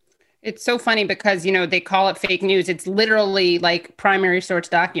class. It's so funny because, they call it fake news. It's literally like primary source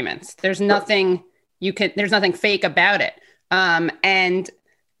documents. There's nothing there's nothing fake about it. And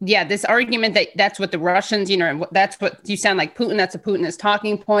yeah, this argument that's what the Russians, that's what you sound like Putin. That's a Putinist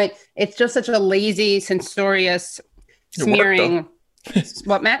talking point. It's just such a lazy, censorious, smearing.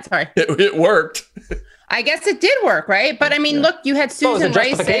 What, Matt? Sorry. It worked. I guess it did work, right? But I mean, look, you had Susan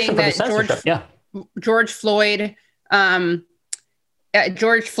Rice saying that George Floyd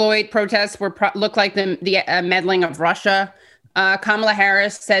protests looked like the meddling of Russia. Kamala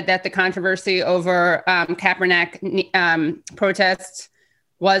Harris said that the controversy over Kaepernick protests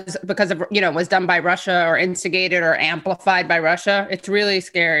was because of, was done by Russia or instigated or amplified by Russia. It's really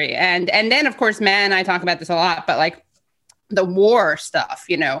scary. And then, of course, Matt and I talk about this a lot, but like the war stuff,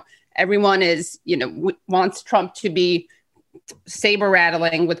 everyone is, wants Trump to be saber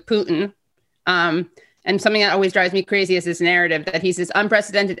rattling with Putin. And something that always drives me crazy is this narrative that he's this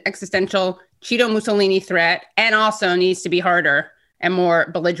unprecedented existential Cheeto Mussolini threat and also needs to be harder and more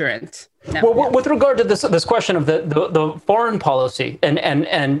belligerent. With regard to this question of the foreign policy and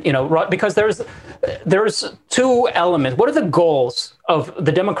because there's two elements. What are the goals of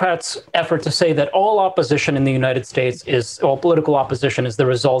the Democrats' effort to say that all opposition in the United States all political opposition is the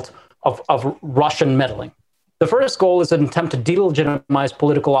result of Russian meddling? The first goal is an attempt to delegitimize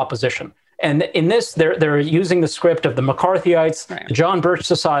political opposition. And in this, they're using the script of the McCarthyites, right, the John Birch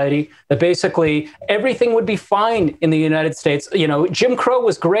Society, that basically everything would be fine in the United States. Jim Crow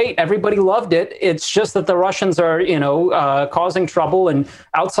was great. Everybody loved it. It's just that the Russians are, causing trouble and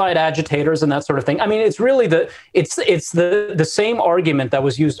outside agitators and that sort of thing. I mean, it's really the same argument that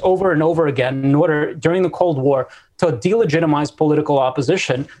was used over and over again in order during the Cold War to delegitimize political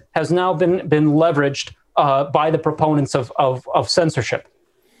opposition has now been leveraged by the proponents of censorship.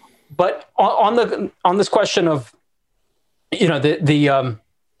 But on this question of, the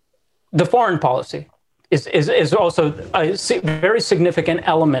foreign policy is also a very significant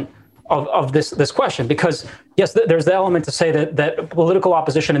element of this question, because yes, there's the element to say that political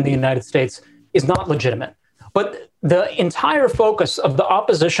opposition in the United States is not legitimate, but the entire focus of the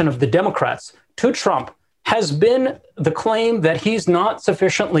opposition of the Democrats to Trump has been the claim that he's not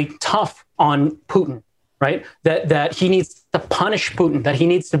sufficiently tough on Putin. Right, that he needs to punish Putin, that he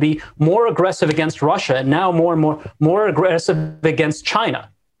needs to be more aggressive against Russia, and now more and more aggressive against China.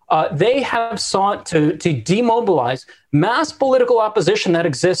 They have sought to demobilize mass political opposition that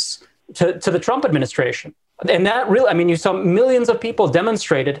exists to the Trump administration, and that really, you saw millions of people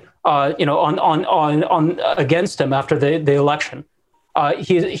demonstrated, on against him after the election.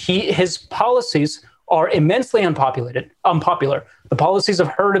 His policies are immensely unpopular. The policies of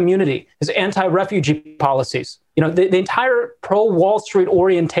herd immunity, his anti-refugee policies, the entire pro-Wall Street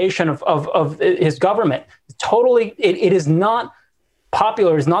orientation of his government, totally, it is not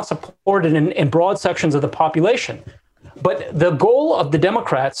popular, is not supported in broad sections of the population. But the goal of the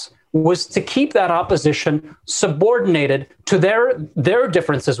Democrats was to keep that opposition subordinated to their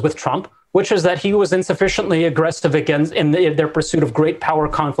differences with Trump, which is that he was insufficiently aggressive in their pursuit of great power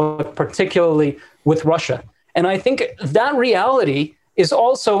conflict, particularly with Russia. And I think that reality is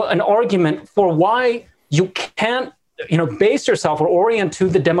also an argument for why you can't base yourself or orient to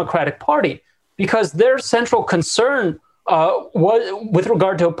the Democratic Party, because their central concern was, with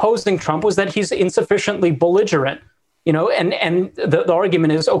regard to opposing Trump, was that he's insufficiently belligerent. And the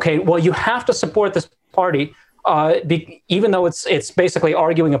argument is, okay, well, you have to support this party, even though it's basically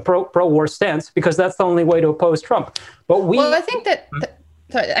arguing a pro-war stance, because that's the only way to oppose Trump. But I think that,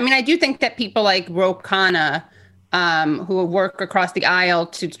 I do think that people like Ro Khanna, who work across the aisle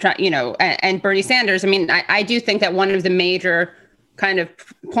to try, and Bernie Sanders, I do think that one of the major kind of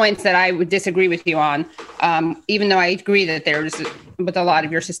points that I would disagree with you on, even though I agree that there's, with a lot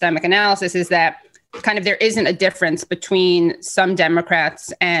of your systemic analysis, is that kind of there isn't a difference between some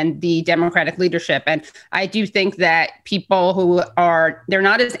Democrats and the Democratic leadership. And I do think that people who they're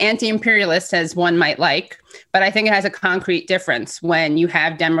not as anti-imperialist as one might like, but I think it has a concrete difference when you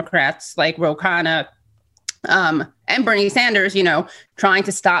have Democrats like Ro Khanna and Bernie Sanders, trying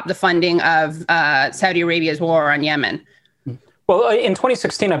to stop the funding of Saudi Arabia's war on Yemen. Well, in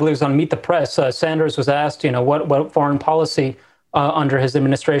 2016, I believe it was on Meet the Press, Sanders was asked, what foreign policy under his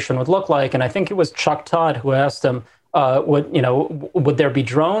administration would look like. And I think it was Chuck Todd who asked him, would there be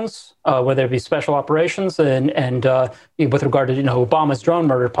drones? Would there be special operations? And with regard to, Obama's drone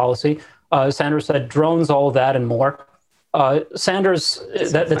murder policy, Sanders said drones, all that and more. Sanders,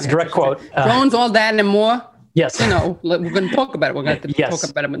 that's a direct quote. Drones, all that and more? Yes. We're going to talk about it. We're going to talk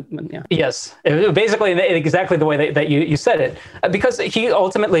about it. Yeah. Yes. Basically, exactly the way that you said it. Because he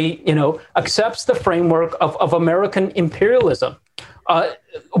ultimately, accepts the framework of American imperialism.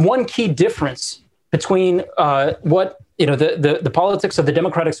 One key difference between the politics of the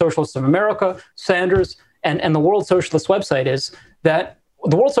Democratic Socialists of America, Sanders, and the World Socialist website is that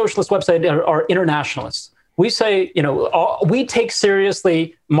the World Socialist website are internationalists. We say, we take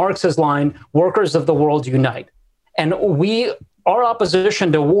seriously Marx's line, workers of the world unite. And our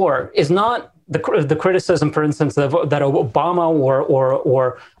opposition to war is not the criticism, for instance, that Obama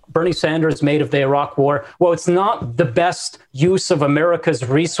or Bernie Sanders made of the Iraq war. Well, it's not the best use of America's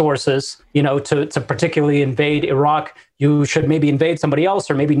resources, to particularly invade Iraq. You should maybe invade somebody else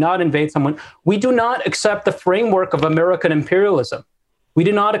or maybe not invade someone. We do not accept the framework of American imperialism. We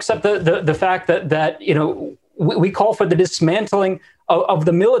do not accept the fact that we call for the dismantling of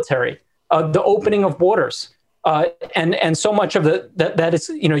the military, the opening of borders, and so much of that is,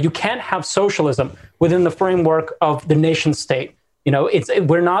 you can't have socialism within the framework of the nation state.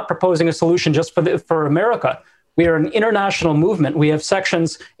 We're not proposing a solution just for America. We are an international movement. We have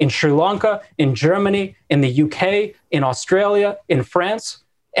sections in Sri Lanka, in Germany, in the UK, in Australia, in France.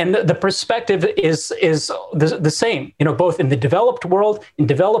 And the perspective is the same, both in the developed world, in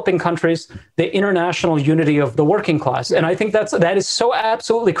developing countries, the international unity of the working class. And I think that is so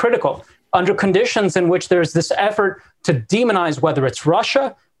absolutely critical under conditions in which there's this effort to demonize whether it's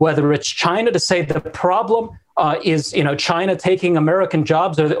Russia, whether it's China, to say the problem is, China taking American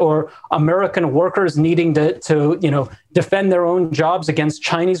jobs or American workers needing to defend their own jobs against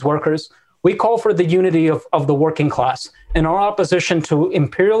Chinese workers. We call for the unity of the working class, and our opposition to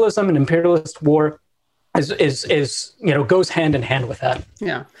imperialism and imperialist war goes hand in hand with that.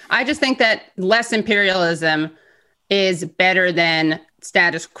 Yeah, I just think that less imperialism is better than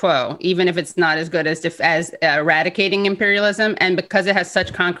status quo, even if it's not as good as eradicating imperialism. And because it has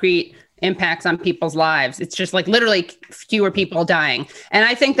such concrete impacts on people's lives, it's just like literally fewer people dying. And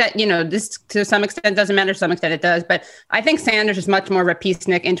I think that, this to some extent doesn't matter, to some extent it does, but I think Sanders is much more of a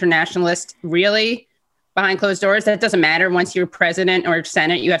peacenik internationalist, really, behind closed doors. That doesn't matter. Once you're president or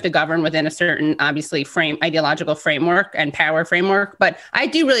Senate, you have to govern within a certain, obviously, ideological framework and power framework. But I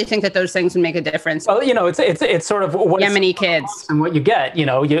do really think that those things would make a difference. Well, it's sort of what Yemeni kids and what you get.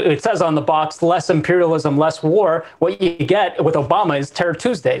 It says on the box, less imperialism, less war. What you get with Obama is Terror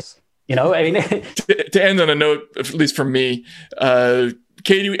Tuesdays. To end on a note, at least from me,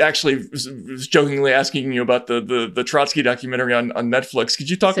 Katie actually was jokingly asking you about the Trotsky documentary on Netflix. Could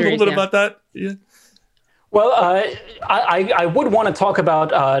you talk a little bit about that? Yeah. Well, I would want to talk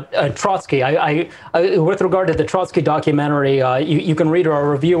about Trotsky. I with regard to the Trotsky documentary, you can read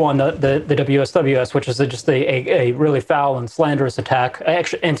our review on the WSWS, which is just a really foul and slanderous attack,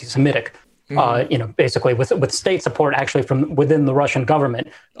 actually anti-Semitic. Basically with state support actually from within the Russian government.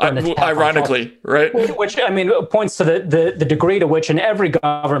 Ironically, right? Which points to the degree to which in every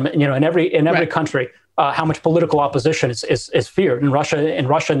government, in every country, how much political opposition is feared. In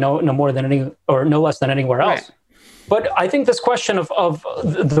Russia, no more than no less than anywhere else. Right. But I think this question of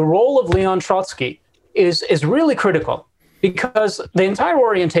the role of Leon Trotsky is really critical, because the entire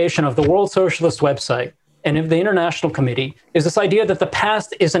orientation of the World Socialist website and of the International Committee is this idea that the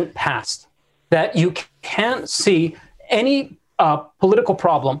past isn't past. That you can't see any political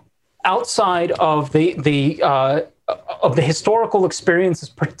problem outside of the of the historical experiences,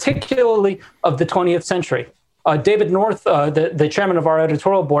 particularly of the 20th century. David North, the chairman of our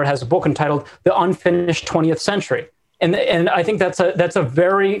editorial board, has a book entitled "The Unfinished 20th Century," and I think that's a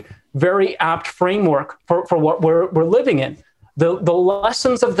very, very apt framework for what we're living in. The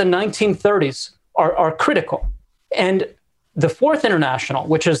lessons of the 1930s are critical, and the Fourth International,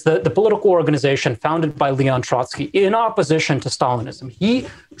 which is the political organization founded by Leon Trotsky in opposition to Stalinism,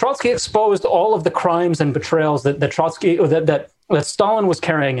 Trotsky exposed all of the crimes and betrayals that Stalin was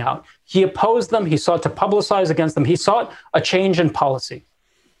carrying out. He opposed them. He sought to publicize against them. He sought a change in policy.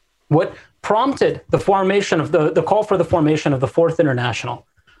 What prompted the formation of the call for the formation of the Fourth International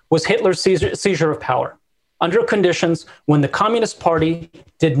was Hitler's seizure of power under conditions when the Communist Party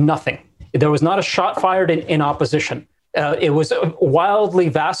did nothing. There was not a shot fired in opposition. It was wildly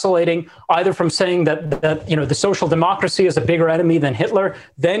vacillating, either from saying that the social democracy is a bigger enemy than Hitler,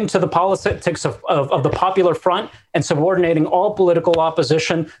 then to the politics of the Popular Front and subordinating all political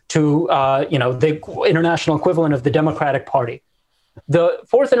opposition to the international equivalent of the Democratic Party. The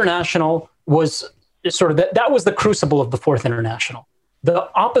Fourth International was sort of that was the crucible of the Fourth International. The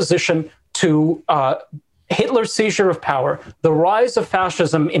opposition to Hitler's seizure of power, the rise of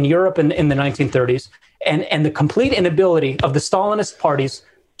fascism in Europe in the 1930s, and the complete inability of the Stalinist parties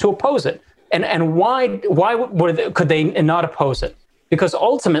to oppose it. And why could they not oppose it? Because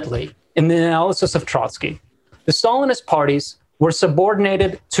ultimately, in the analysis of Trotsky, the Stalinist parties were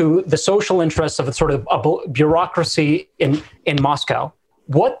subordinated to the social interests of a sort of a bureaucracy in Moscow.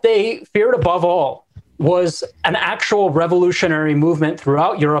 What they feared above all was an actual revolutionary movement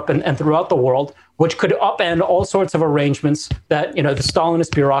throughout Europe and throughout the world, which could upend all sorts of arrangements that the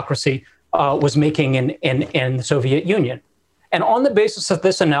Stalinist bureaucracy was making in the Soviet Union. And on the basis of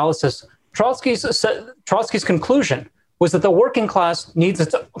this analysis, Trotsky's conclusion was that the working class needs a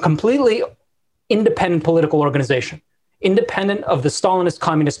completely independent political organization, independent of the Stalinist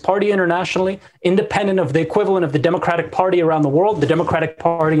Communist Party internationally, independent of the equivalent of the Democratic Party around the world, the Democratic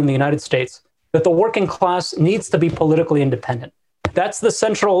Party in the United States, that the working class needs to be politically independent. That's the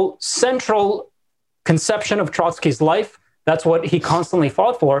central conception of Trotsky's life. That's what he constantly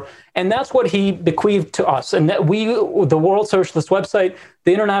fought for, and that's what he bequeathed to us. And that the World Socialist website,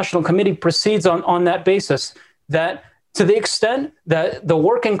 the International Committee, proceeds on that basis, that to the extent that the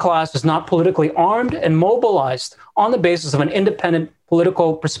working class is not politically armed and mobilized on the basis of an independent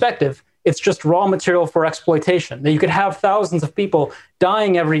political perspective, it's just raw material for exploitation. That you could have thousands of people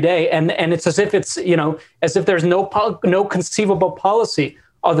dying every day, and it's as if there's no conceivable policy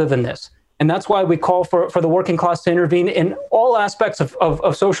other than this. And that's why we call for the working class to intervene in all aspects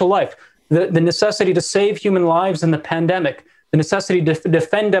of social life. The necessity to save human lives in the pandemic, the necessity to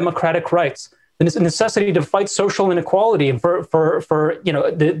defend democratic rights, the necessity to fight social inequality and for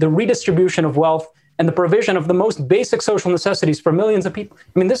the redistribution of wealth and the provision of the most basic social necessities for millions of people.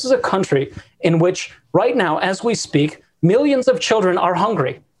 I mean, this is a country in which right now, as we speak, millions of children are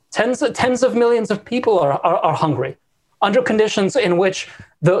hungry. Tens of millions of people are hungry, under conditions in which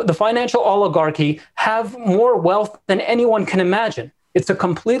the financial oligarchy have more wealth than anyone can imagine. It's a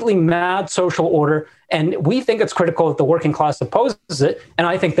completely mad social order, and we think it's critical that the working class opposes it, and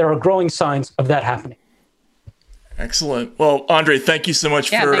I think there are growing signs of that happening. Excellent. Well, Andre, thank you so much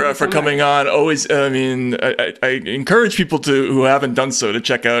for coming on. Always, I mean, I encourage people who haven't done so to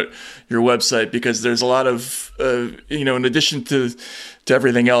check out your website, because there's a lot of, in addition to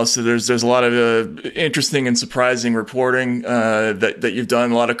everything else, there's a lot of interesting and surprising reporting that you've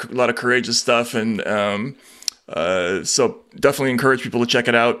done. A lot of courageous stuff, and so definitely encourage people to check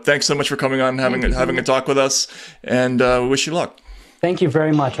it out. Thanks so much for coming on, having a talk with us, and wish you luck. Thank you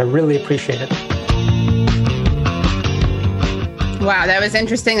very much. I really appreciate it. Wow, that was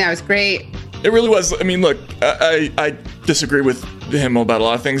interesting. That was great. It really was. I mean, look, I disagree with him about a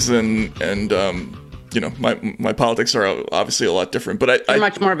lot of things, and my politics are obviously a lot different. But You're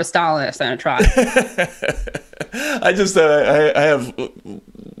much more of a Stalinist than a Trotsky. I have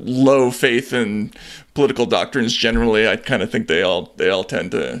low faith in political doctrines generally. I kind of think they all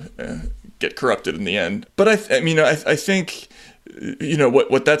tend to get corrupted in the end. But I think.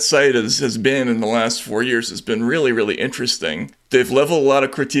 What that site has been in the last 4 years has been really, really interesting. They've leveled a lot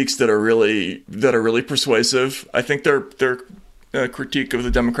of critiques that are really persuasive. I think their critique of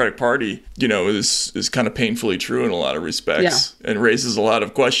the Democratic Party, is kind of painfully true in a lot of respects, and raises a lot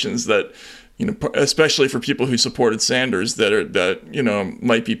of questions that, especially for people who supported Sanders, that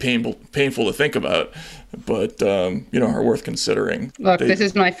might be painful to think about, but are worth considering. Look, this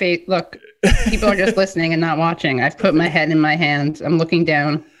is my fate. Look. People are just listening and not watching. I've put my head in my hands. I'm looking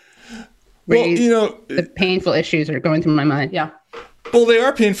down. The painful issues are going through my mind. Yeah. Well, they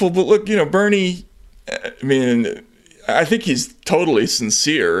are painful, but look, Bernie, I mean, I think he's totally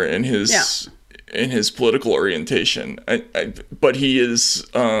sincere in his political orientation. But he is,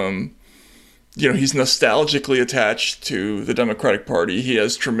 he's nostalgically attached to the Democratic Party. He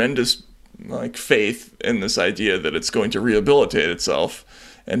has tremendous faith in this idea that it's going to rehabilitate itself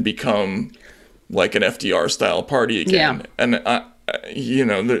and become like an FDR style party again. Yeah.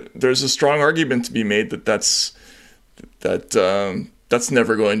 And there's a strong argument to be made that that's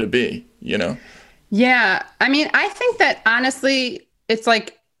never going to be, Yeah. I mean, I think that honestly, it's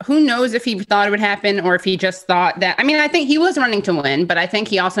like, who knows if he thought it would happen or if he just thought that, I think he was running to win, but I think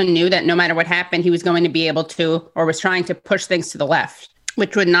he also knew that no matter what happened, he was going to be able to, or was trying to push things to the left,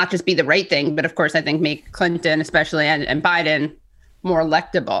 which would not just be the right thing, but of course, I think make Clinton especially and Biden more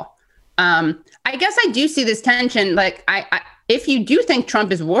electable. I guess I do see this tension. Like, if you do think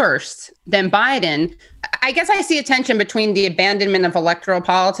Trump is worse than Biden, I guess I see a tension between the abandonment of electoral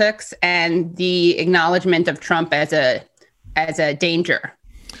politics and the acknowledgement of Trump as a danger.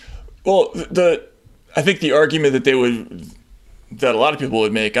 Well, I think the argument that a lot of people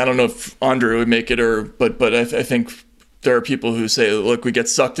would make, I don't know if Andrew would make it but I think there are people who say, look, we get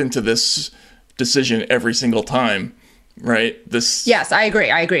sucked into this decision every single time, right? Yes, I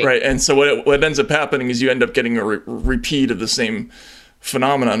agree. Right, and so what ends up happening is you end up getting a repeat of the same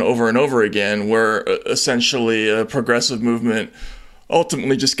phenomenon over and over again, where essentially a progressive movement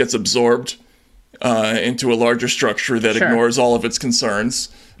ultimately just gets absorbed into a larger structure that ignores all of its concerns.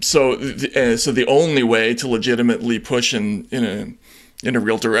 So the only way to legitimately push in a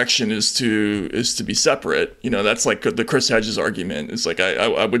real direction is to be separate. That's like the Chris Hedges argument. It's like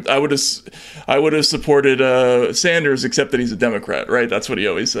I would have supported Sanders, except that he's a Democrat, right? That's what he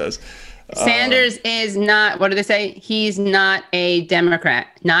always says. Sanders is not, what do they say? He's not a Democrat,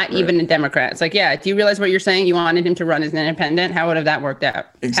 not even a Democrat. It's like, yeah, do you realize what you're saying? You wanted him to run as an independent. How would have that worked out?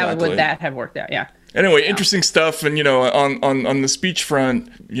 Exactly. How would that have worked out? Yeah. Anyway, interesting stuff. And, on the speech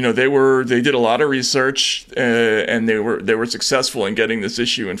front, they did a lot of research and they were successful in getting this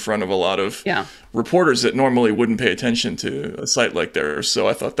issue in front of a lot of reporters that normally wouldn't pay attention to a site like theirs. So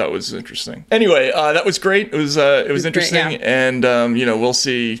I thought that was interesting. Anyway, that was great. It was interesting. Great, and, we'll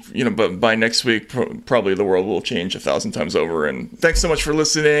see, but by next week, probably the world will change 1,000 times over. And thanks so much for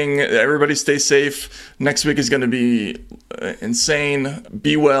listening. Everybody stay safe. Next week is going to be insane.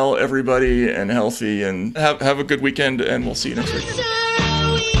 Be well, everybody, and healthy. And have a good weekend, and we'll see you next week.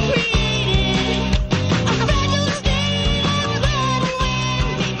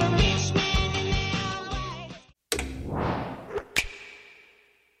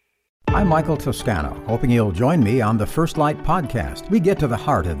 I'm Michael Toscano, hoping you'll join me on the First Light podcast. We get to the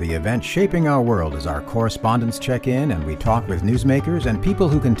heart of the event shaping our world as our correspondents check in and we talk with newsmakers and people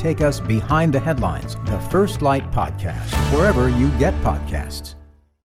who can take us behind the headlines. The First Light podcast, wherever you get podcasts.